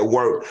issue at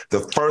work,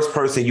 the first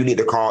person you need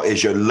to call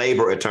is your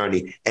labor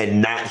attorney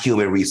and not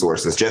human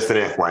resources. Just an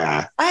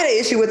FYI. I had an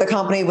issue with a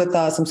company with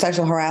some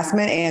sexual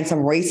harassment and some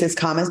racist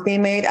comments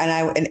being made.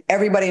 And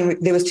everybody,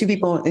 there was two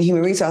people in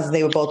human resources.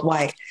 They were both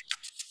white.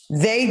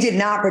 They did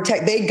not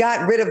protect. They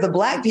got rid of the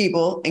black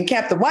people and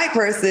kept the white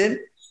person,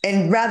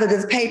 and rather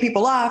just pay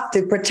people off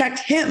to protect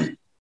him.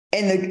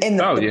 And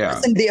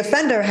the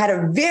offender had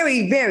a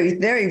very, very,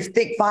 very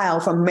thick file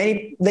from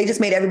many. They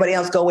just made everybody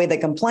else go away that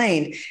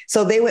complained.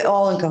 So they were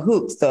all in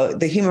cahoots.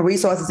 The human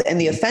resources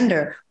and the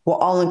offender were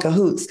all in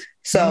cahoots.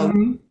 So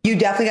you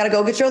definitely got to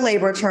go get your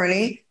labor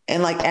attorney.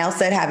 And like Al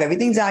said, have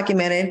everything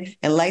documented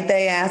and light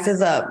their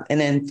asses up and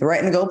then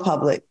threaten to go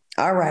public.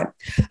 All right.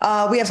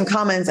 We have some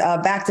comments.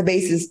 Back to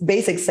basics.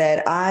 Basics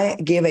said, I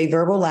give a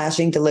verbal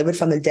lashing delivered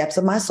from the depths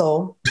of my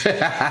soul.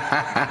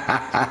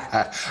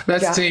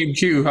 That's Team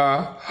Q,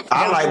 huh?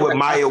 I like what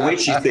Maya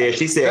Witchy said.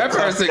 She said, that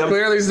person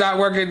clearly is not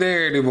working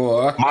there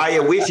anymore.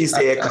 Maya Witchy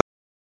said,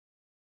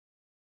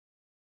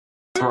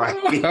 right.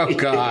 Oh,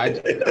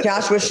 God.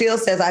 Joshua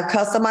Shields says, I've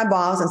cussed on my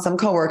boss and some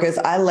coworkers.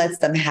 I let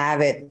them have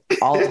it,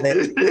 all of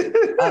it.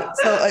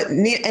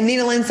 And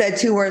Nina Lynn said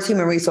 2 words,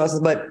 human resources,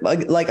 but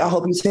I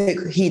hope you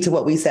take heed to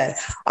what we said.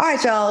 All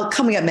right, y'all,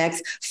 coming up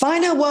next,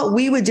 find out what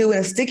we would do in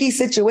a sticky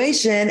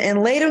situation.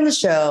 And later in the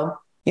show,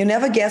 you'll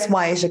never guess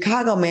why a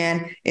Chicago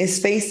man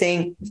is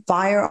facing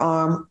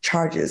firearm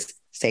charges.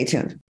 Stay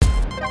tuned.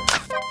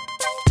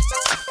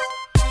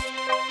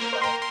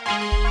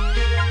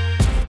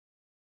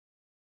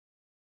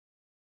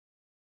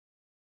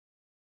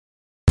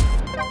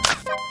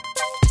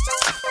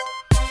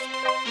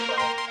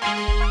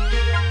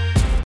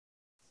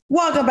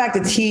 Welcome back to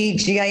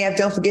TGIF.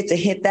 Don't forget to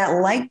hit that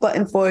like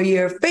button for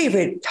your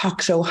favorite talk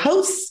show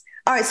hosts.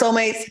 All right,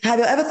 soulmates, have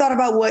you ever thought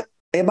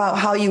about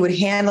how you would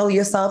handle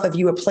yourself if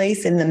you were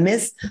placed in the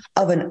midst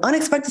of an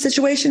unexpected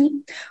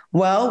situation?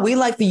 Well, we'd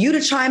like for you to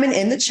chime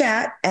in the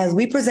chat as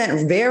we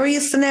present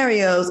various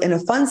scenarios in a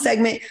fun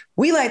segment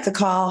we like to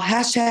call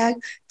hashtag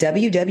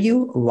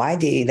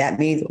WWYD. That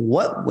means,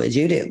 what would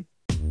you do?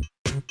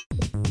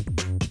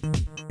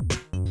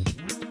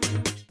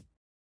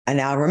 And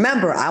now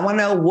remember, I want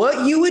to know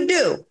what you would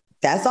do.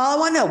 That's all I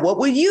want to know. What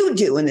would you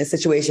do in this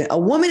situation? A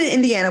woman in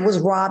Indiana was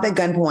robbed at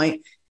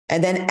gunpoint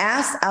and then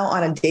asked out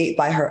on a date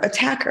by her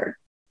attacker.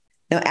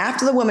 Now,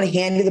 after the woman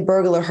handed the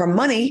burglar her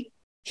money,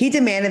 he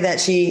demanded that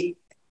she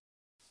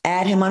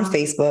add him on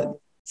Facebook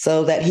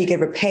so that he could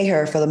repay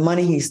her for the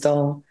money he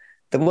stole.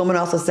 The woman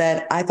also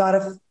said, I thought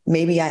if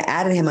maybe I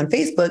added him on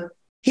Facebook,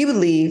 he would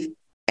leave,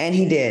 and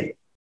he did.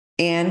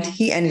 And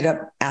he ended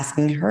up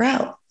asking her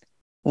out.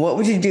 What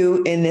would you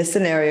do in this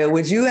scenario?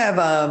 Would you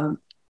have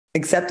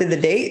accepted the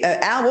date?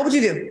 Al, what would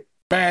you do?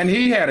 Man,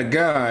 he had a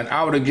gun.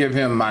 I would have given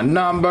him my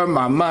number,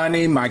 my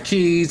money, my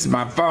keys,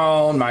 my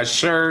phone, my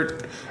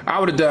shirt. I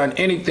would have done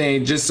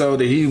anything just so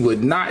that he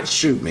would not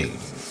shoot me.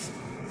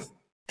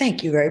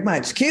 Thank you very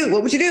much. Q,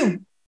 what would you do?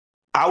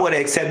 I would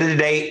have accepted the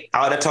date.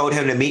 I would have told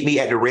him to meet me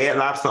at the Red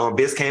Lobster on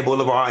Biscayne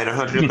Boulevard and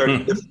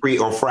 135th Street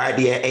on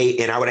Friday at 8.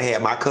 And I would have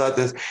had my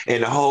cousins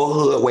and the whole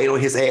hood wait on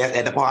his ass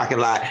at the parking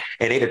lot.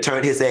 And they'd have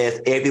turned his ass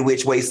every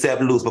which way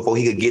except loose before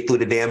he could get through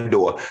the damn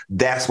door.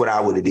 That's what I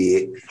would have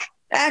did.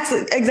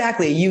 Actually,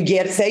 exactly. You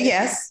get to say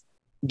yes,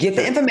 get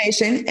the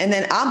information, and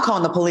then I'm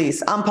calling the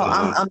police. I'm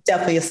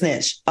definitely a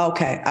snitch.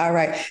 Okay. All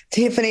right.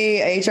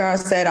 Tiffany HR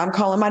said, I'm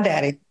calling my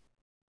daddy.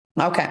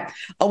 Okay.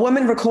 A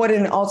woman recorded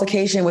an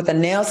altercation with a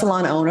nail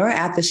salon owner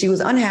after she was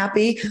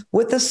unhappy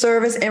with the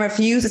service and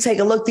refused to take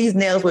a look. These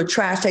nails were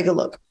trash. Take a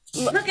look.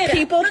 Look at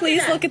people,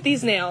 please look at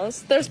these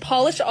nails. There's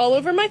polish all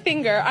over my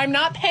finger. I'm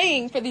not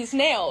paying for these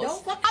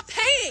nails. I'm not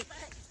paying.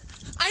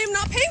 I am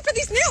not paying for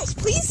these nails.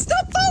 Please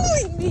stop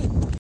following me.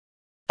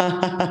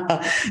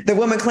 The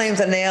woman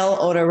claims a nail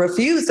owner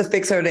refused to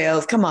fix her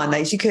nails. Come on,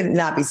 Nate. She could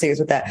not be serious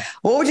with that.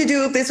 What would you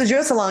do if this was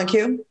your salon,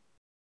 Q?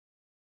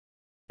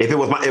 If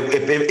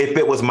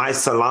it was my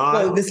salon,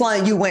 well, the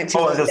salon you went to,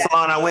 the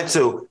salon I went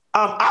to,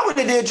 I would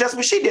have did just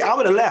what she did. I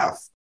would have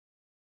left.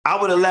 I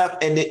would have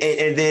left, and then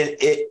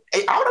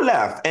I would have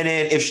left. And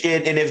then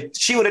if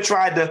she would have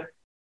tried to,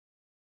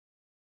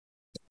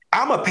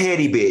 I'm a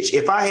petty bitch.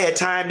 If I had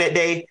time that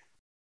day,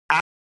 I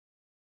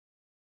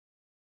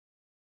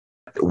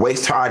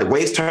waste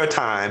her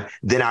time.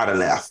 Then I'd have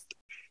left.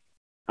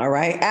 All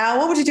right, Al,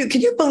 what would you do?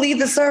 Can you believe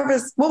the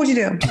service? What would you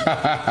do?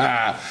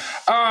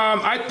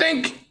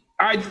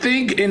 I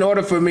think in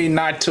order for me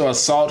not to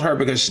assault her,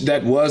 because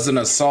that was an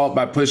assault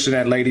by pushing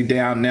that lady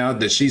down, now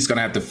that she's going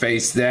to have to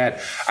face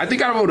that, I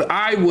think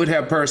I would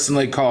have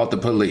personally called the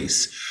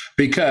police,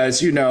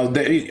 because,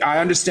 I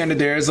understand that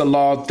there is a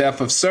law of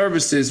theft of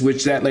services,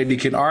 which that lady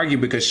can argue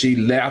because she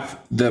left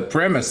the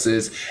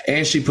premises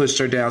and she pushed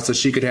her down, so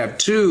she could have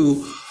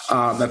two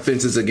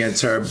offenses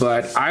against her.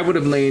 But I would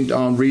have leaned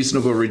on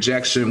reasonable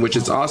rejection, which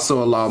is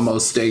also a law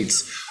most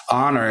states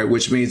honor,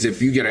 which means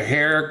if you get a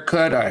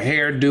haircut, a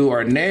hairdo,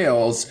 or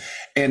nails,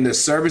 and the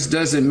service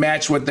doesn't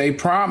match what they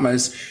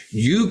promise,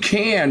 you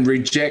can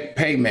reject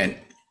payment.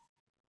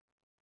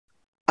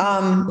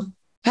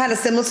 Had a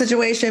similar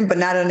situation, but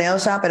not at a nail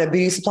shop, at a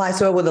beauty supply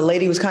store where the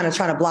lady was kind of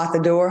trying to block the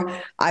door.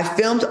 I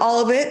filmed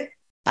all of it.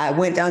 I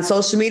went down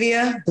social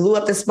media, blew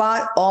up the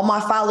spot. All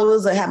my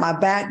followers that had my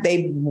back,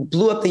 they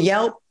blew up the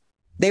Yelp.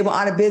 They were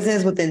out of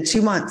business within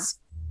 2 months.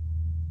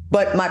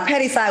 But my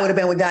petty side would have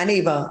been with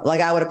Dineva. Like,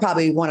 I would have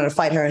probably wanted to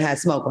fight her and had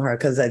smoke with her,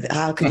 because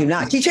how could you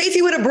not? She chased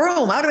you with a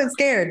broom. I would have been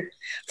scared.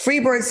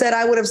 Freebird said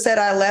I would have said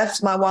I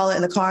left my wallet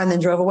in the car and then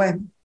drove away.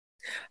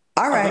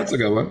 All right. That's a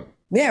good one.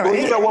 Yeah,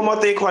 right. Well, one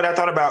more thing, Court, I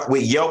thought about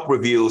with Yelp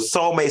reviews.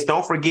 Soulmates,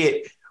 don't forget,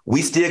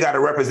 we still got to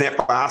represent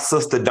for our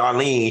sister,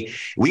 Darlene.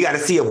 We got to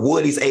see if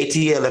Woody's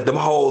ATL, if them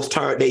hoes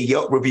turned their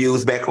Yelp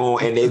reviews back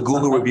on and their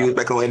Google reviews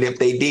back on. And if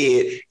they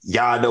did,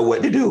 y'all know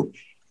what to do.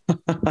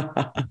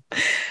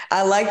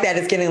 I like that.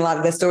 It's getting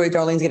that story,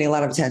 Darlene's getting a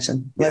lot of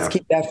attention. Let's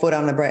keep that foot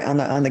on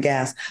the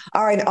gas.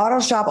 All right. An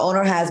auto shop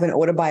owner has been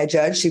ordered by a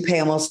judge to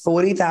pay almost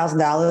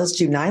 $40,000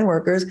 to 9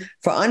 workers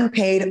for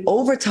unpaid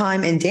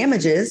overtime and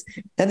damages.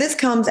 Now, this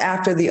comes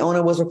after the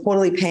owner was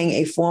reportedly paying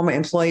a former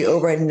employee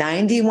over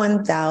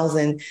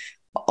 91,000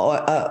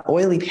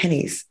 oily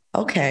pennies.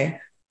 Okay.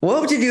 What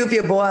would you do if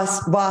your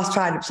boss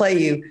tried to play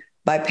you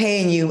by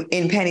paying you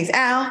in pennies?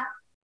 Al,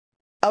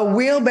 a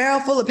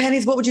wheelbarrow full of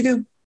pennies, what would you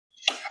do?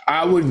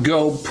 I would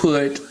go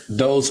put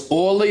those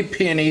oily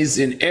pennies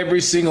in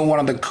every single one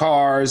of the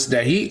cars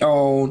that he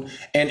owned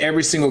and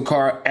every single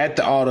car at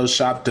the auto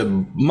shop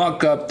to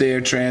muck up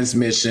their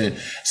transmission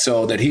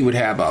so that he would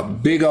have a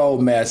big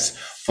old mess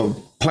for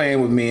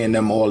playing with me and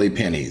them oily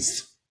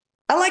pennies.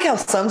 I like how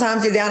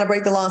sometimes you're down to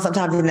break the law and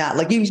sometimes you're not.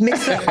 Like, you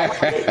mix it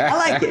up. I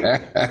like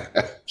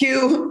it.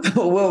 Q,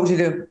 what would you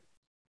do?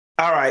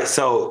 All right.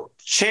 So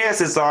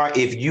chances are,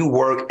 if you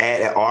work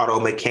at an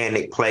auto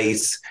mechanic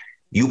place,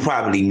 you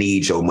probably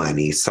need your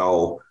money.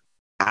 So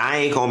I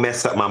ain't gonna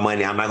mess up my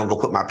money. I'm not gonna go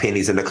put my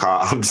pennies in the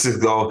car. I'm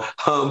just gonna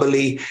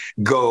humbly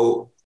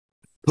go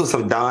put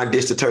some Dawn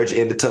dish detergent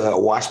in the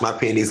tub, wash my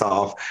pennies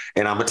off,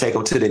 and I'm gonna take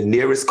them to the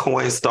nearest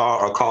coin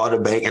store or call the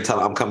bank and tell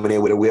them I'm coming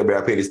in with a wheelbarrow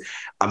of pennies.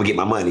 I'm gonna get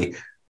my money.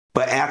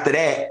 But after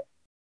that,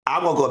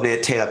 I'm gonna go up there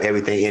and tear up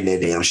everything in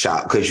that damn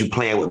shop because you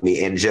playing with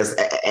me. And just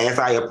as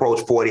I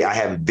approach 40, I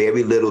have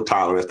very little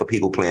tolerance for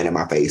people playing in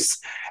my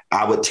face.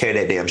 I would tear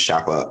that damn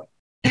shop up.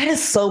 That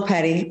is so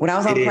petty. When I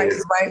was on Price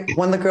is Right,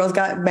 one of the girls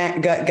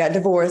got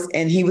divorced,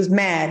 and he was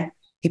mad.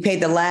 He paid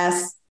the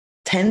last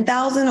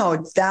 $10,000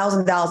 or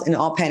 $1,000 in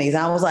all pennies.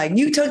 And I was like,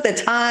 you took the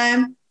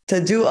time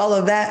to do all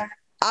of that.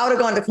 I would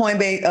have gone to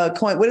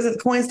what is it,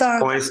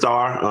 Coinstar?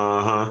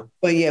 Coinstar,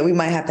 But yeah, we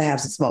might have to have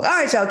some smoke. All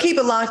right, y'all, keep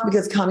it locked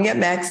because coming up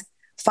next,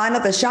 find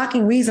out the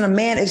shocking reason a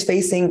man is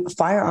facing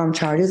firearm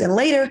charges. And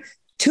later,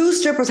 2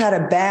 strippers had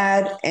a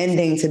bad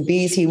ending to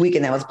BET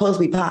Weekend that was supposed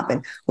to be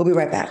popping. We'll be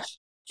right back.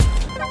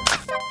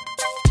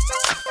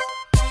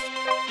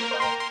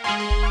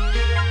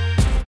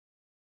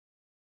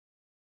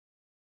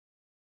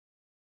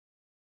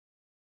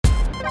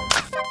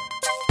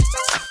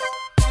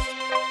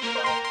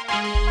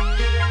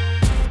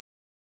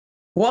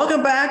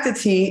 Welcome back to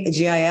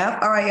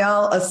TGIF. All right,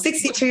 y'all. A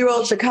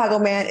 62-year-old Chicago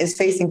man is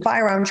facing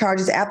firearm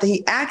charges after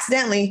he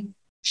accidentally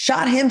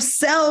shot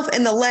himself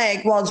in the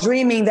leg while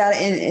dreaming that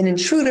an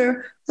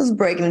intruder was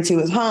breaking into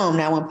his home.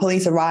 Now, when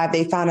police arrived,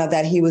 they found out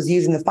that he was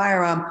using the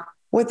firearm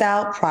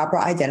without proper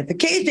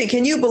identification.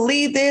 Can you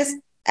believe this?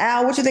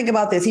 Al, what you think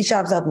about this? He shot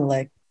himself in the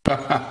leg.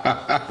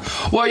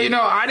 Well,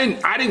 I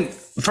didn't,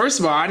 first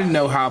of all, I didn't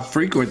know how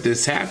frequent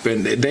this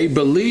happened. They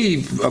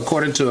believe,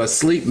 according to a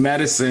sleep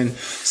medicine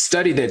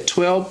study, that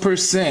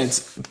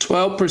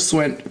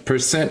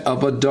 12%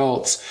 of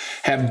adults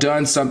have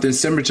done something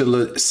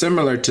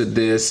similar to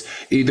this,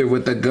 either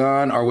with a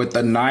gun or with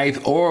a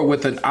knife or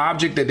with an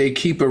object that they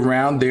keep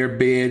around their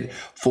bed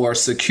for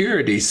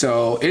security.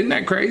 So isn't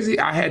that crazy?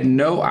 I had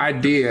no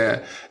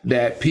idea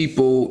that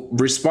people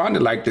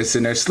responded like this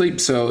in their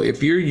sleep. So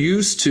if you're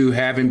used to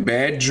having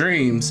bad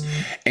dreams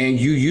and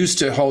you used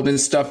to holding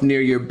stuff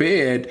near your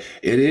bed,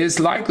 it is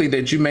likely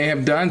that you may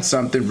have done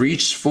something,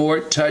 reached for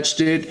it,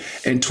 touched it,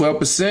 and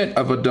 12%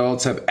 of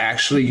adults have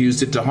actually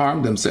used it to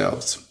harm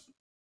themselves.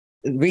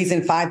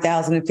 Reason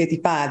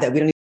 5,055 that we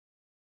don't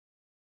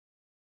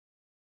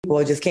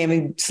people just can't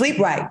even sleep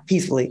right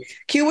peacefully.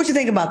 Q, what you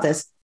think about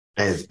this?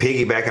 And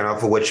piggybacking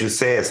off of what you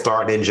said,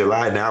 starting in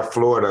July, now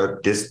Florida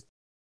just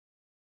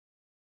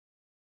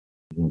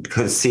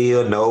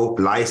conceal, no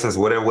license,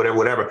 whatever.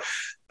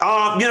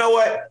 You know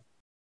what?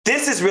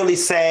 This is really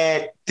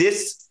sad.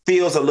 This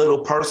feels a little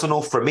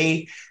personal for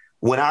me.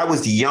 When I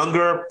was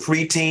younger,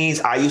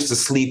 preteens, I used to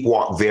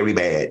sleepwalk very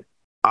bad.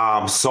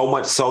 So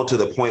much so to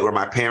the point where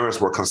my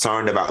parents were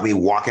concerned about me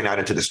walking out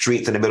into the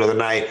streets in the middle of the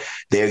night.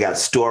 They got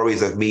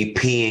stories of me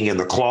peeing in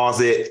the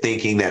closet,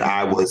 thinking that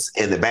I was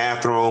in the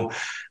bathroom.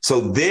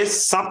 So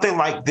something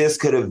like this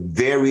could have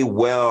very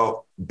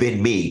well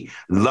been me.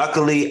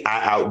 Luckily,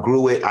 I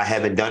outgrew it. I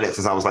haven't done it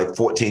since I was like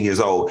 14 years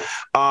old.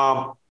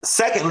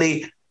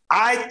 Secondly,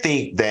 I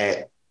think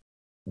that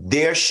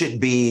there should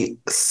be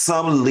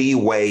some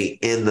leeway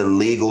in the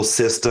legal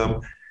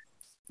system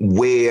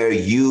where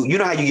you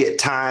know how you get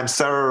time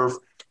served,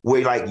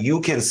 where like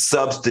you can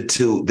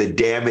substitute the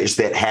damage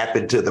that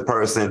happened to the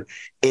person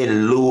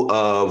in lieu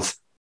of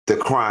the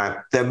crime.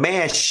 The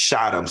man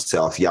shot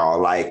himself, y'all.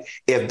 Like,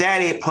 if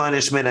that ain't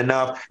punishment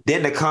enough,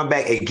 then to come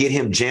back and get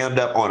him jammed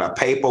up on a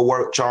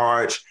paperwork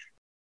charge.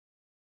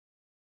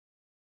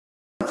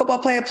 Football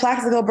player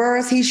Plaxico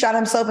Burress, he shot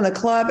himself in the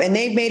club and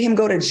they made him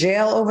go to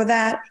jail over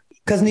that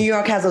because New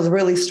York has those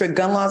really strict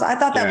gun laws. I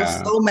thought that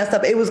was so messed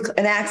up. It was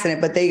an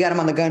accident, but they got him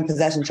on the gun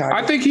possession charge.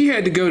 I think he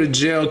had to go to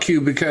jail,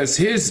 Q, because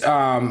his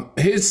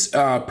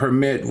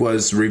permit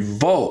was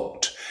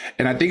revoked.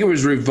 And I think it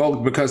was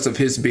revoked because of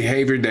his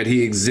behavior that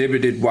he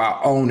exhibited while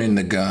owning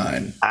the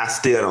gun. I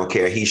still don't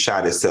care. He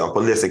shot himself.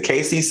 But listen,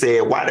 Casey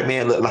said, why the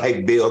man look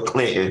like Bill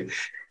Clinton?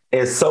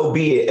 And so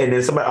be it. And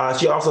then somebody,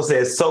 she also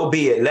said, so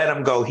be it. Let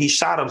him go. He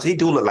shot him. He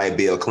do look like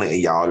Bill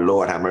Clinton, y'all.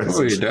 Lord have mercy.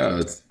 Oh, he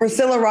does.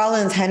 Priscilla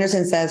Rollins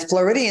Henderson says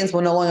Floridians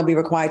will no longer be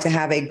required to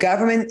have a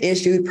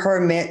government-issued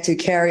permit to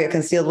carry a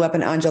concealed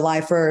weapon on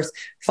July 1st.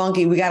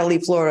 Funky, we got to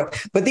leave Florida.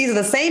 But these are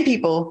the same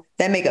people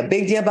that make a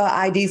big deal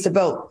about IDs to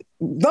vote.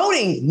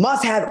 Voting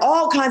must have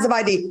all kinds of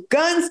ID.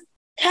 Guns,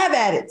 have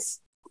at it.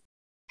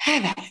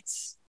 Have at it.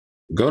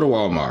 Go to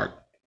Walmart.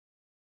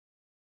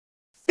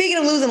 Speaking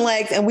of losing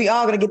legs, and we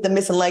are going to get the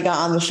missing leg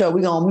on the show.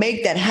 We're going to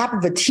make that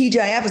happen for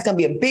TGIF. It's going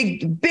to be a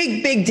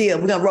big deal.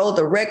 We're going to roll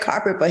the red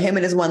carpet for him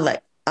and his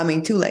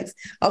 2 legs.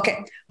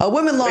 Okay. A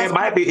woman lost.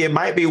 It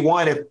might be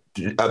one if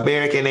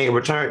American ain't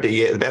returned it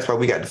yet. That's why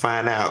we got to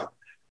find out.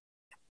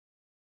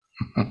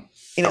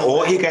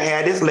 Or he can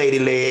have this lady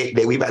leg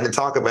that we about to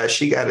talk about.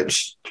 She got it.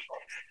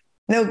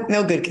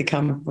 No good could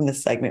come from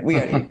this segment. We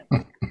already.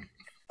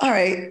 All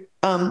right.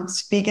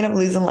 Speaking of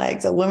losing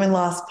legs, a woman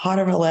lost part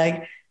of her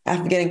leg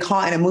after getting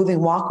caught in a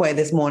moving walkway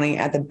this morning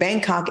at the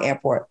Bangkok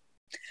airport.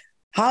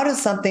 how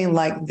does something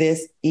like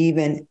this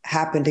even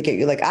happen to get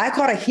you? Like, I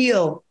caught a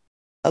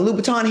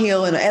Louboutin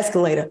heel in an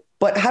escalator,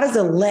 but how does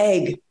a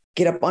leg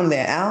get up under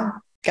there,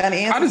 Al? Got an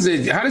answer?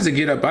 How does it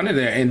get up under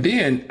there? And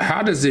then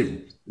how does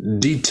it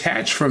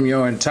detach from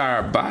your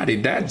entire body?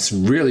 That's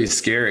really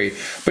scary.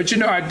 But,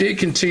 I did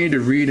continue to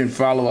read and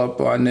follow up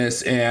on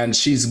this, and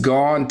she's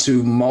gone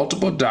to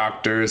multiple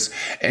doctors,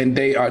 and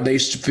they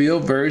feel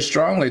very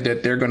strongly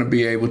that they're going to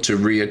be able to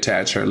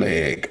reattach her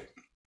leg.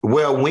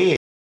 Well,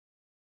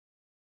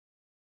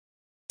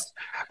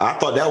 I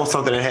thought that was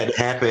something that had to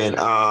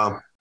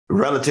happen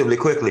relatively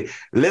quickly.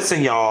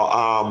 Listen,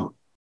 y'all,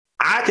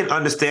 I can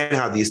understand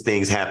how these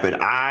things happen.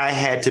 I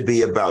had to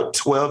be about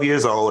 12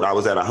 years old. I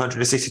was at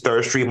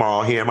 163rd Street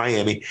Mall here in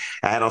Miami.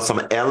 I had on some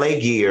LA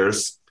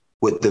gears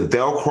with the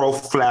Velcro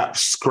flap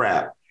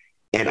strap,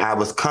 and I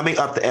was coming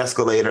up the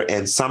escalator,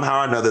 and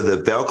somehow or another,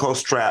 the Velcro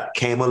strap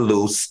came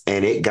loose,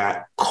 and it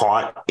got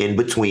caught in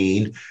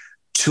between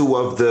two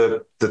of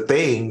the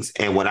things.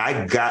 And when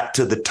I got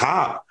to the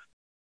top,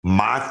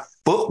 my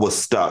foot was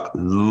stuck.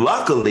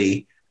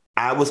 Luckily,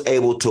 I was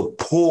able to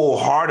pull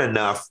hard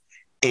enough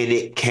and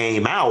it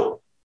came out,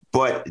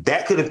 but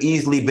that could have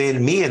easily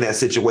been me in that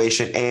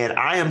situation. And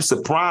I am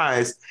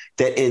surprised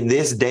that in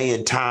this day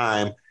and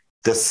time,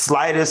 the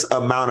slightest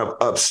amount of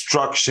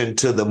obstruction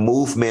to the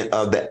movement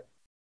of the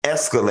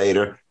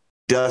escalator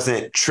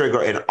doesn't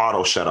trigger an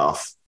auto shut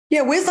off.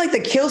 Yeah, where's like the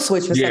kill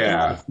switch for something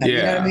like that? You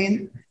know what I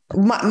mean?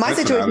 My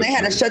situation, they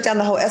had to shut down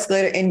the whole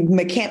escalator and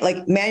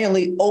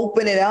manually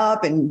open it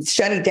up and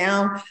shut it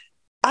down.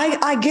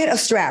 I get a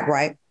strap,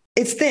 right?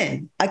 It's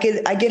thin. I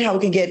get how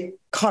it can get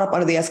caught up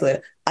under the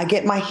escalator. I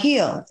get my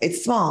heel.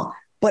 It's small,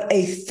 but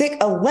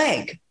a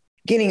leg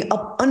getting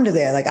up under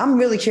there. Like, I'm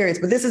really curious,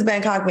 but this is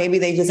Bangkok. Maybe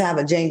they just have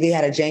they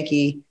had a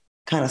janky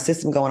kind of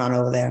system going on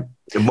over there.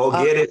 Mo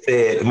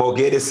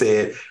Geddes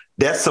said,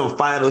 that's some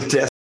final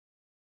test.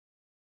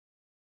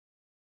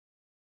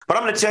 But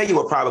I'm going to tell you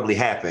what probably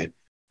happened.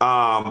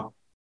 And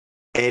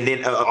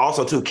then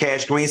also too,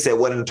 Cash Green said,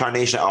 what in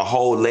tarnation, a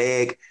whole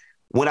leg.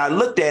 When I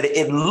looked at it,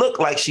 it looked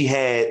like she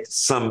had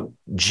some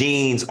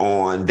jeans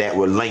on that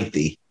were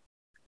lengthy.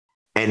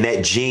 And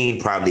that jean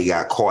probably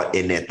got caught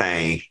in that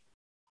thing.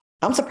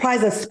 I'm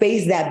surprised a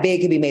space that big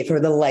could be made for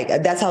the leg.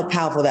 That's how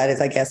powerful that is,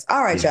 I guess.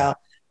 All right, y'all.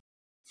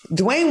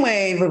 Dwayne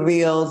Wade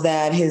revealed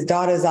that his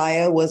daughter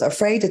Zaya was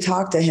afraid to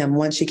talk to him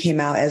once she came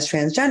out as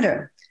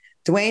transgender.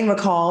 Dwayne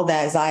recalled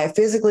that Zaya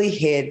physically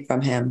hid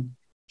from him.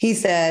 He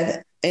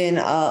said, in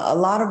a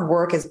lot of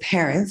work as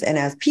parents and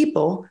as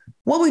people,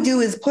 what we do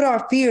is put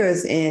our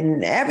fears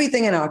in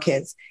everything in our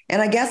kids.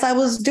 And I guess I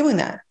was doing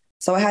that.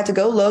 So I had to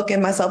go look at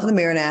myself in the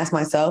mirror and ask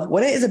myself,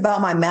 what is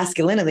about my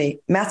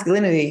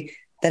masculinity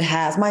that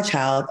has my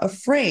child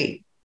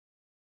afraid?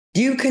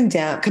 Do you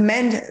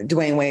commend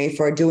Dwayne Wade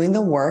for doing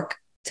the work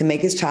to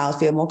make his child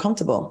feel more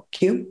comfortable?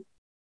 Q?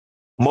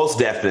 Most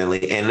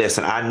definitely. And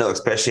listen, I know,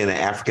 especially in the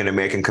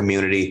African-American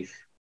community,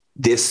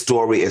 this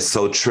story is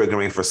so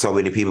triggering for so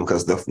many people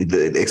because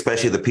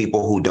especially the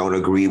people who don't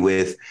agree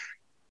with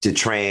the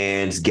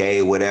trans,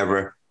 gay,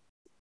 whatever.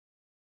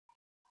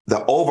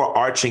 The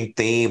overarching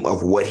theme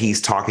of what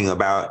he's talking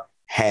about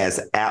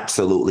has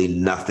absolutely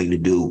nothing to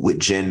do with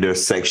gender,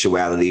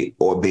 sexuality,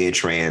 or being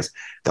trans.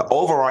 The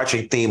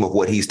overarching theme of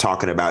what he's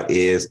talking about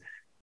is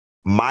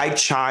my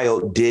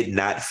child did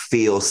not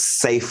feel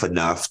safe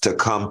enough to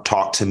come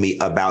talk to me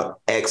about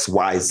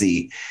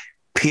XYZ.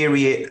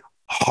 Period.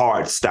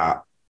 Hard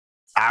stop.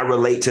 I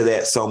relate to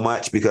that so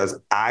much because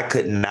I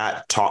could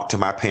not talk to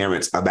my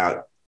parents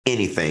about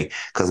anything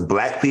because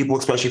Black people,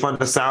 especially from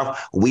the South,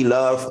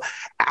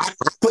 I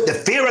put the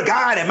fear of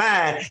God in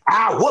mind.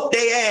 I whoop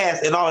their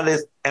ass and all of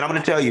this. And I'm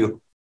going to tell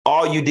you,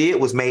 all you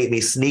did was made me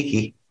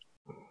sneaky.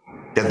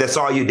 That's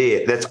all you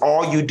did. That's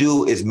all you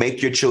do is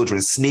make your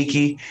children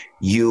sneaky.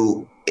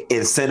 You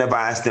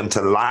incentivize them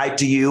to lie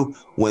to you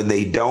when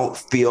they don't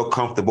feel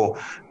comfortable.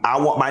 I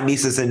want my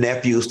nieces and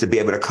nephews to be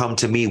able to come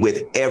to me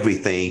with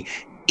everything,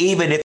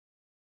 even if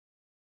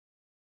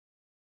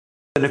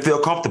they feel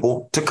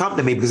comfortable to come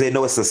to me because they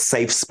know it's a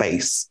safe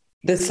space.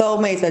 The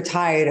soulmates are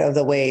tired of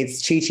the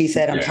Wades. Chi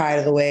said, I'm tired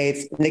of the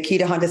Wades.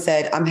 Nikita Hunter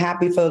said, I'm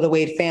happy for the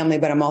Wade family,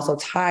 but I'm also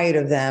tired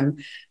of them.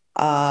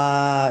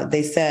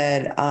 They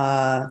said,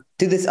 Arijah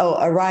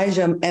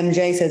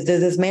MJ says,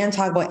 does this man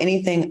talk about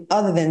anything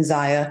other than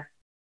Zaya?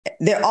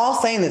 They're all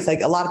saying this,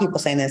 like a lot of people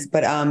saying this,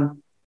 but Al,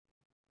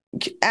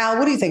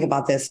 what do you think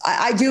about this?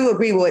 I do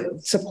agree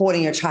with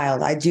supporting your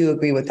child. I do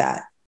agree with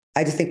that.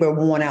 I just think we're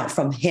worn out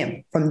from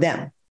them.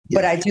 Yeah.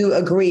 But I do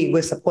agree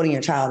with supporting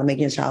your child and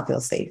making your child feel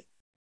safe.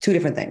 Two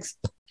different things.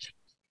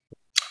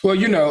 Well,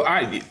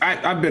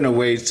 I've been a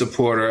Wade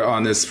supporter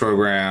on this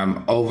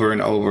program over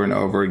and over and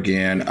over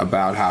again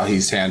about how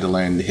he's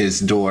handling his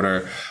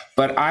daughter.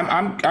 But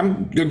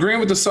I'm agreeing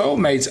with the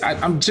soulmates.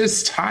 I'm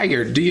just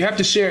tired. Do you have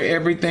to share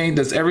everything?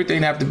 Does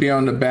everything have to be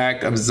on the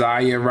back of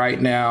Zaya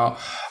right now?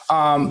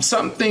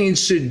 Some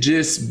things should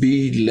just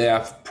be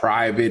left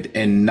private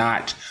and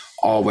not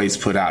always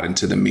put out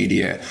into the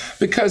media.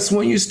 Because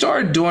when you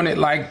start doing it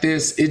like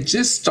this, it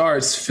just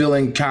starts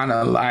feeling kind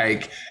of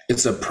like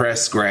it's a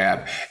press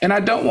grab. And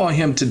I don't want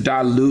him to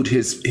dilute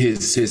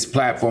his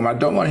platform. I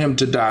don't want him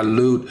to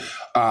dilute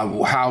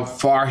how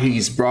far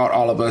he's brought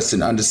all of us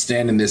in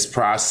understanding this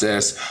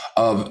process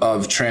of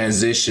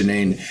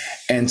transitioning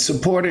and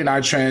supporting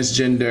our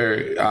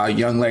transgender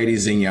young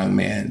ladies and young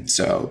men.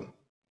 So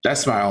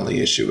that's my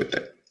only issue with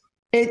it.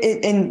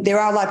 And there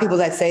are a lot of people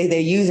that say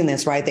they're using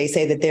this, right? They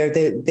say that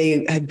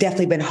they have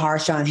definitely been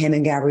harsh on him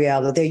and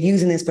Gabrielle, that they're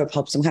using this for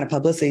some kind of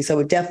publicity. So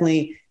it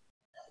definitely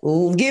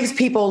gives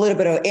people a little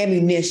bit of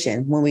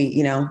ammunition when we,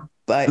 and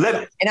I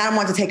don't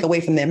want to take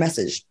away from their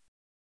message.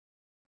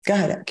 Go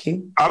ahead,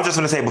 Q. I was just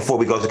going to say before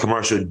we go to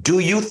commercial, do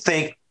you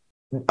think,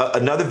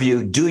 another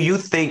view, do you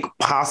think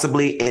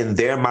possibly in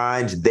their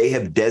minds they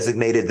have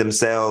designated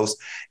themselves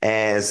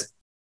as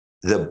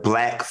the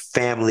Black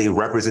family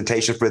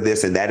representation for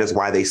this, and that is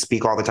why they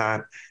speak all the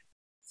time?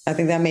 I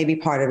think that may be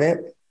part of it.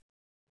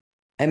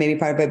 And maybe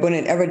part of it. But when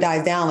it ever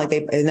dies down, like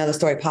another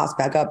story pops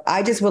back up.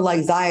 I just would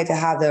like Zaya to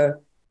have the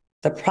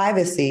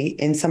privacy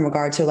in some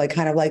regard to like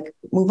kind of like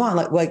move on.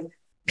 Like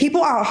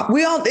people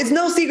it's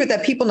no secret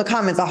that people in the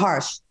comments are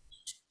harsh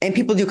and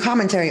people do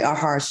commentary are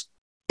harsh.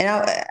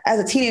 And as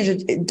a teenager,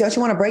 don't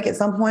you want a break at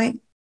some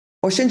point?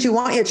 Or shouldn't you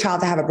want your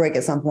child to have a break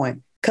at some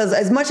point? Because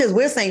as much as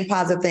we're saying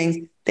positive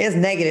things, there's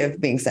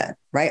negative being said,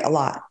 right? A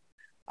lot.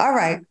 All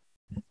right.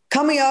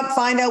 Coming up,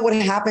 find out what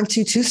happened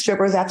to two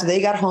strippers after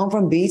they got home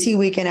from BT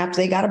weekend, after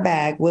they got a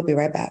bag. We'll be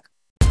right back.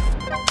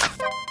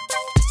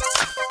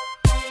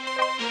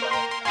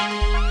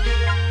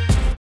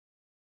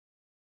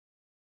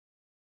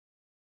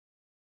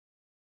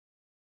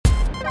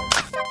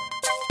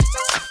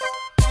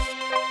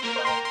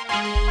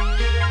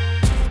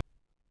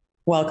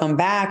 Welcome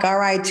back. All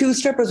right. Two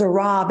strippers were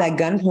robbed at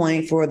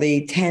gunpoint for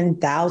the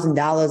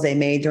 $10,000 they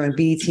made during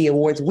BET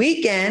Awards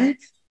weekend.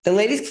 The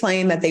ladies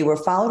claim that they were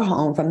followed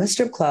home from the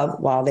strip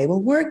club while they were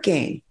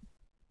working.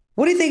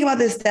 What do you think about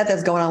this stuff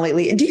that's going on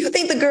lately? And do you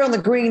think the girl in the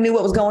green knew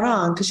what was going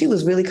on? Because she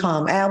was really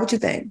calm. Al, what you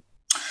think?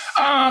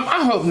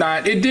 I hope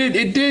not. It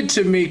did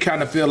to me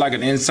kind of feel like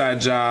an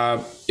inside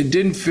job. It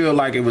didn't feel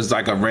like it was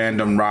like a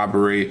random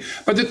robbery.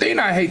 But the thing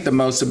I hate the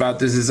most about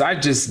this is I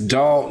just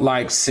don't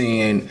like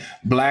seeing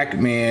Black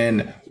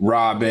men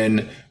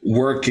robbing,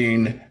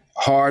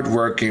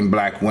 hardworking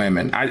Black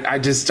women. I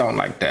just don't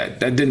like that.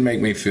 That didn't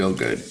make me feel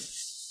good.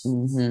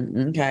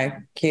 Mm-hmm. Okay.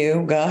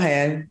 Q, go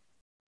ahead.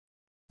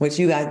 What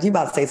you got? You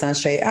about to say something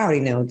straight. I already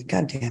know.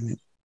 God damn it.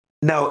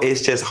 No,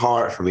 it's just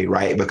hard for me,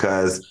 right?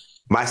 Because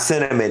my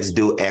sentiments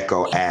do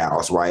echo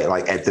Al's, right?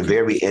 Like at the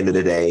very end of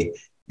the day,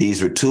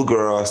 these were two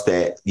girls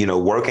that,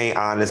 work ain't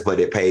honest, but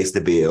it pays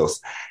the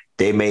bills.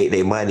 They made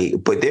their money.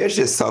 But there's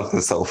just something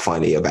so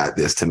funny about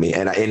this to me.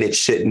 And it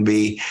shouldn't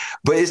be,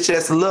 but it's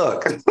just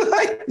look. Just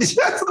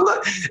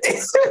look.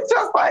 It's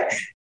just like,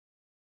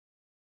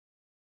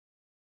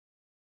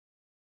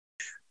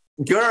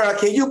 girl,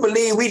 can you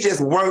believe we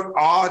just worked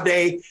all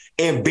day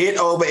and bent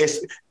over?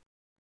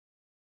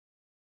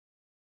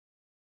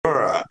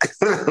 Girl,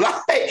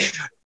 like,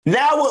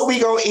 now what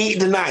we gonna eat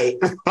tonight?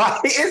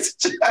 Like, it's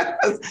just,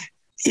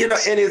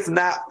 and it's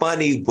not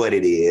funny, but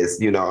it is.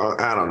 I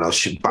don't know.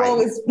 Well,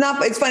 it's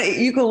not. It's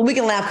funny. We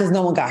can laugh because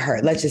no one got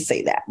hurt. Let's just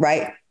say that,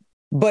 right?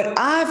 But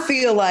I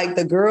feel like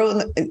the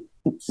girl.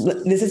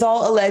 This is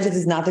all alleged. This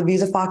is not the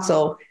views of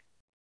Foxhole.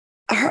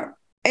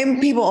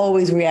 And people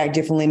always react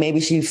differently. Maybe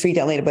she freaked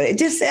out later, but I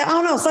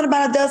don't know. Something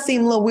about it does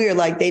seem a little weird.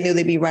 Like they knew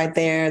they'd be right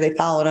there. They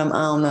followed them.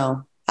 I don't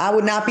know. I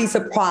would not be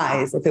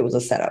surprised if it was a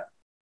setup.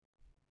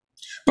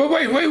 But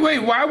wait.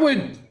 Why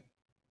would...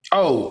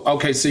 Oh,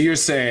 okay. So you're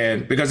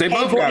saying, because they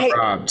both got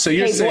robbed. So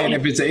you're saying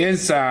if it's an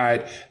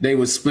inside, they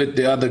would split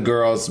the other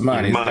girl's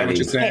money. Is that what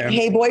you're saying?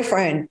 Hey,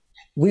 boyfriend,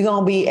 we're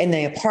going to be in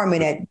the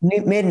apartment at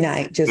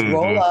midnight. Just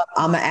roll up.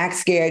 I'm going to act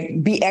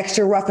scared, be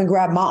extra rough and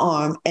grab my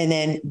arm, and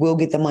then we'll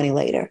get the money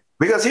later.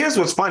 Because here's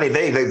what's funny.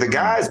 The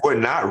guys were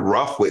not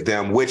rough with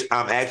them, which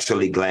I'm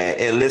actually glad.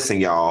 And listen,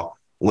 y'all,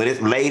 when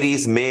it's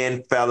ladies,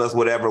 men, fellas,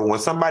 whatever, when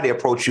somebody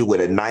approach you with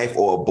a knife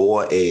or a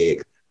boiled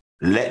egg,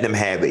 let them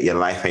have it. Your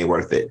life ain't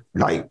worth it.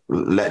 Like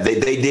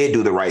they did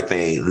do the right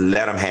thing.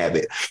 Let them have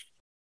it.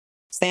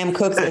 Sam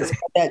Cooke said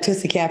that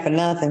Tootsie Cat for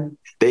nothing.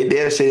 They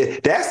did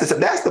shit. That's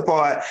the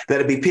part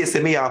that'll be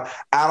pissing me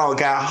off. I don't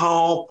got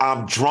home.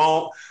 I'm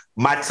drunk.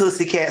 My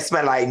Tootsie Cat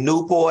smell like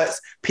Newports.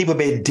 People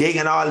been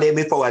digging all in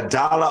me for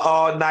 $1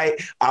 all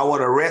night. I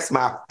want to rest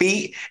my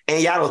feet.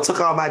 And y'all done took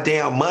all my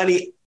damn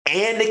money.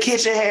 And the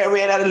kitchen had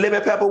ran out of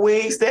lemon pepper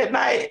wings that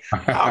night.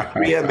 I'm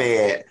real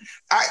mad.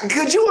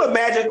 Could you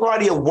imagine,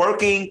 Claudia,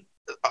 working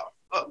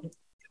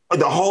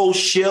the whole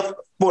shift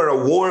for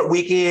an award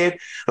weekend?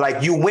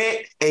 Like you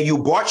went and you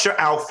bought your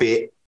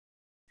outfit.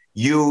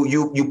 You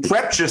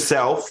prepped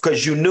yourself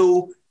because you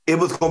knew it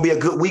was going to be a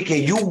good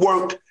weekend. You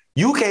worked.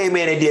 You came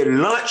in and did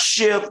lunch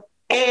shift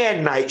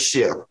and night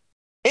shift.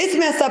 It's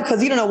messed up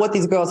because you don't know what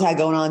these girls had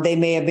going on. They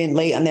may have been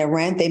late on their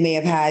rent. They may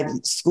have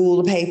had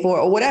school to pay for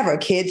or whatever,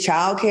 kids,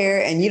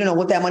 childcare, and you don't know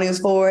what that money was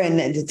for.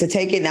 And to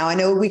take it now, I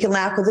know we can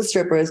laugh because the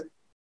strippers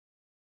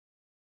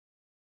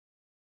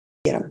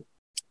get them.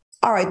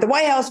 All right. The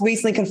White House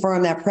recently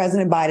confirmed that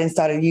President Biden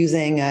started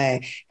using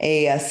a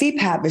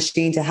CPAP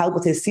machine to help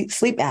with his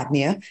sleep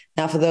apnea.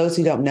 Now, for those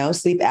who don't know,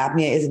 sleep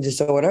apnea is a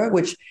disorder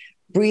which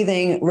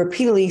breathing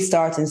repeatedly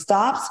starts and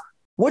stops.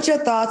 What's your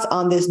thoughts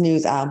on this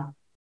news, Al?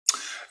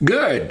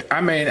 Good.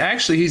 I mean,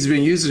 actually, he's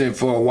been using it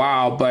for a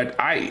while, but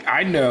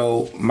I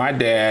know my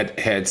dad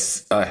had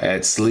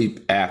sleep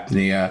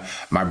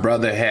apnea. My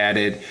brother had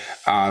it.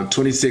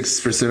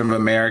 26% of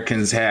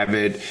Americans have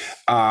it.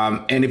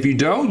 And if you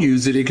don't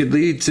use it, it could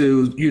lead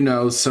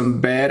to, some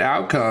bad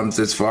outcomes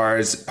as far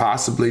as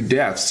possibly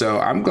death. So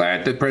I'm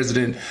glad that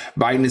President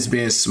Biden is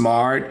being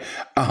smart.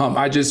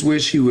 I just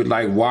wish he would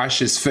wash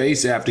his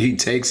face after he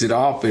takes it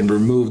off and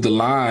remove the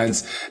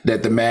lines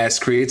that the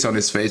mask creates on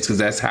his face, because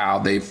that's how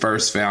they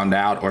first found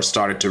out or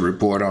started to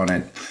report on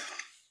it.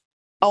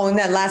 Oh, and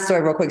that last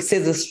story real quick,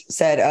 SZA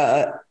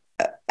said,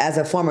 as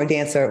a former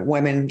dancer,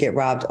 women get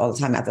robbed all the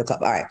time at the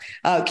club. All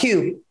right.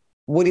 Q,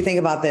 what do you think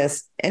about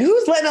this? And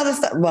who's letting all this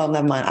stuff? Well,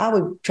 never mind. I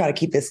would try to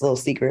keep this a little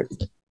secret.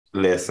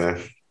 Listen,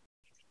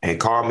 and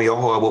call me a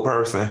horrible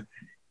person.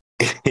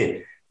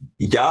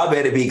 Y'all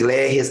better be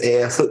glad his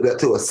ass hooked up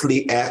to a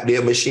sleep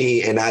apnea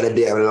machine and not a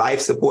damn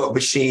life support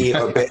machine,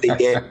 or better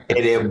yet, an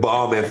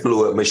embalming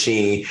fluid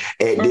machine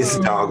at this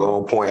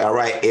doggone point. All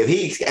right. If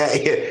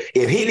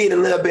he need a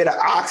little bit of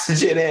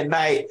oxygen at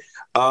night,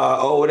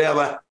 or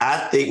whatever, I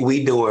think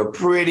we doing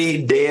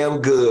pretty damn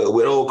good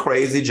with old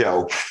Crazy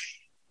Joe.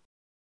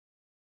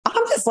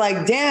 I'm just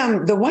like,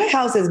 damn, the White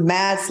House is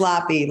mad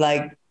sloppy.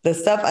 Like the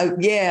stuff,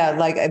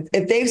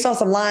 if they saw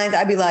some lines,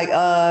 I'd be like,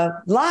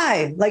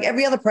 lie, like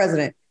every other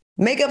president.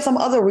 Make up some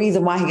other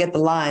reason why he get the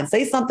line.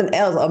 Say something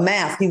else, a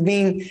mask. He's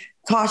being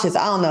cautious.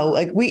 I don't know.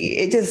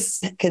 It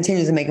just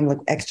continues to make him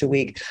look extra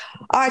weak.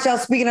 All right, y'all,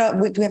 speaking of,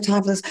 do we have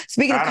time for this?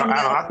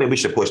 I think we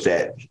should push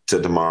that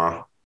to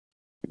tomorrow.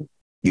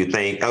 You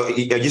think? Oh,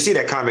 you see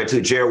that comment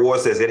too? Jared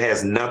Ward says it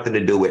has nothing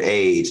to do with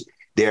age.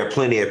 There are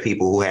plenty of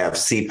people who have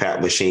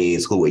CPAP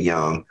machines who are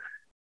young.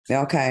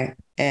 Okay.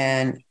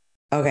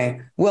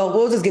 Okay. Well,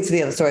 we'll just get to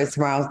the other stories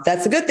tomorrow.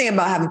 That's a good thing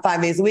about having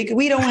 5 days a week.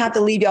 We don't have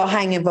to leave y'all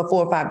hanging for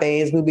 4 or 5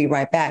 days. We'll be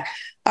right back.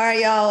 All right,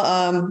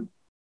 y'all.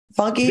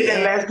 Funky.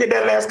 Get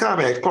that last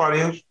comment,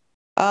 Claudia.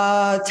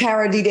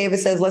 Tara D.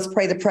 Davis says, let's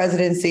pray the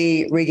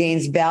presidency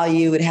regains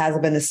value. It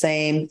hasn't been the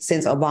same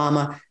since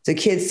Obama. Do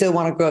kids still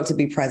want to grow up to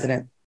be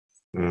president?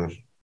 Girl,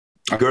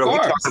 we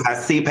talking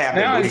about CPAP.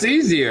 Now it's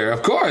easier.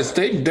 Of course.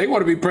 They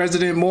want to be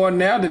president more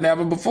now than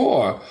ever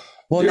before.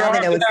 Well,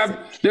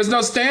 there's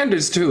no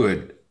standards to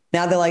it.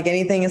 Now they're like,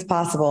 anything is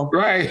possible.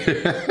 Right.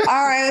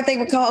 All right. I thank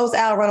my co-host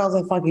Al Reynolds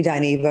and Funky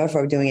Dineva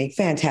for doing a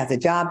fantastic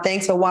job.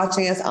 Thanks for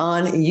watching us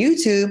on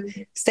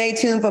YouTube. Stay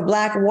tuned for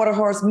Black Water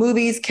Horse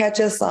movies.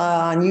 Catch us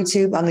on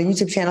YouTube, on the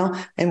YouTube channel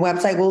and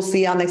website. We'll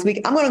see y'all next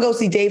week. I'm going to go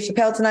see Dave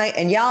Chappelle tonight.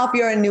 And y'all, if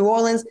you're in New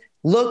Orleans,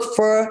 look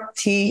for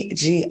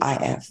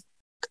TGIF.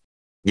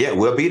 Yeah,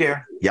 we'll be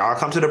there. Y'all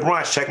come to the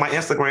brunch. Check my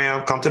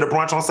Instagram. Come to the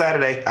brunch on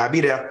Saturday. I'll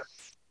be there.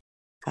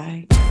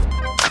 Bye.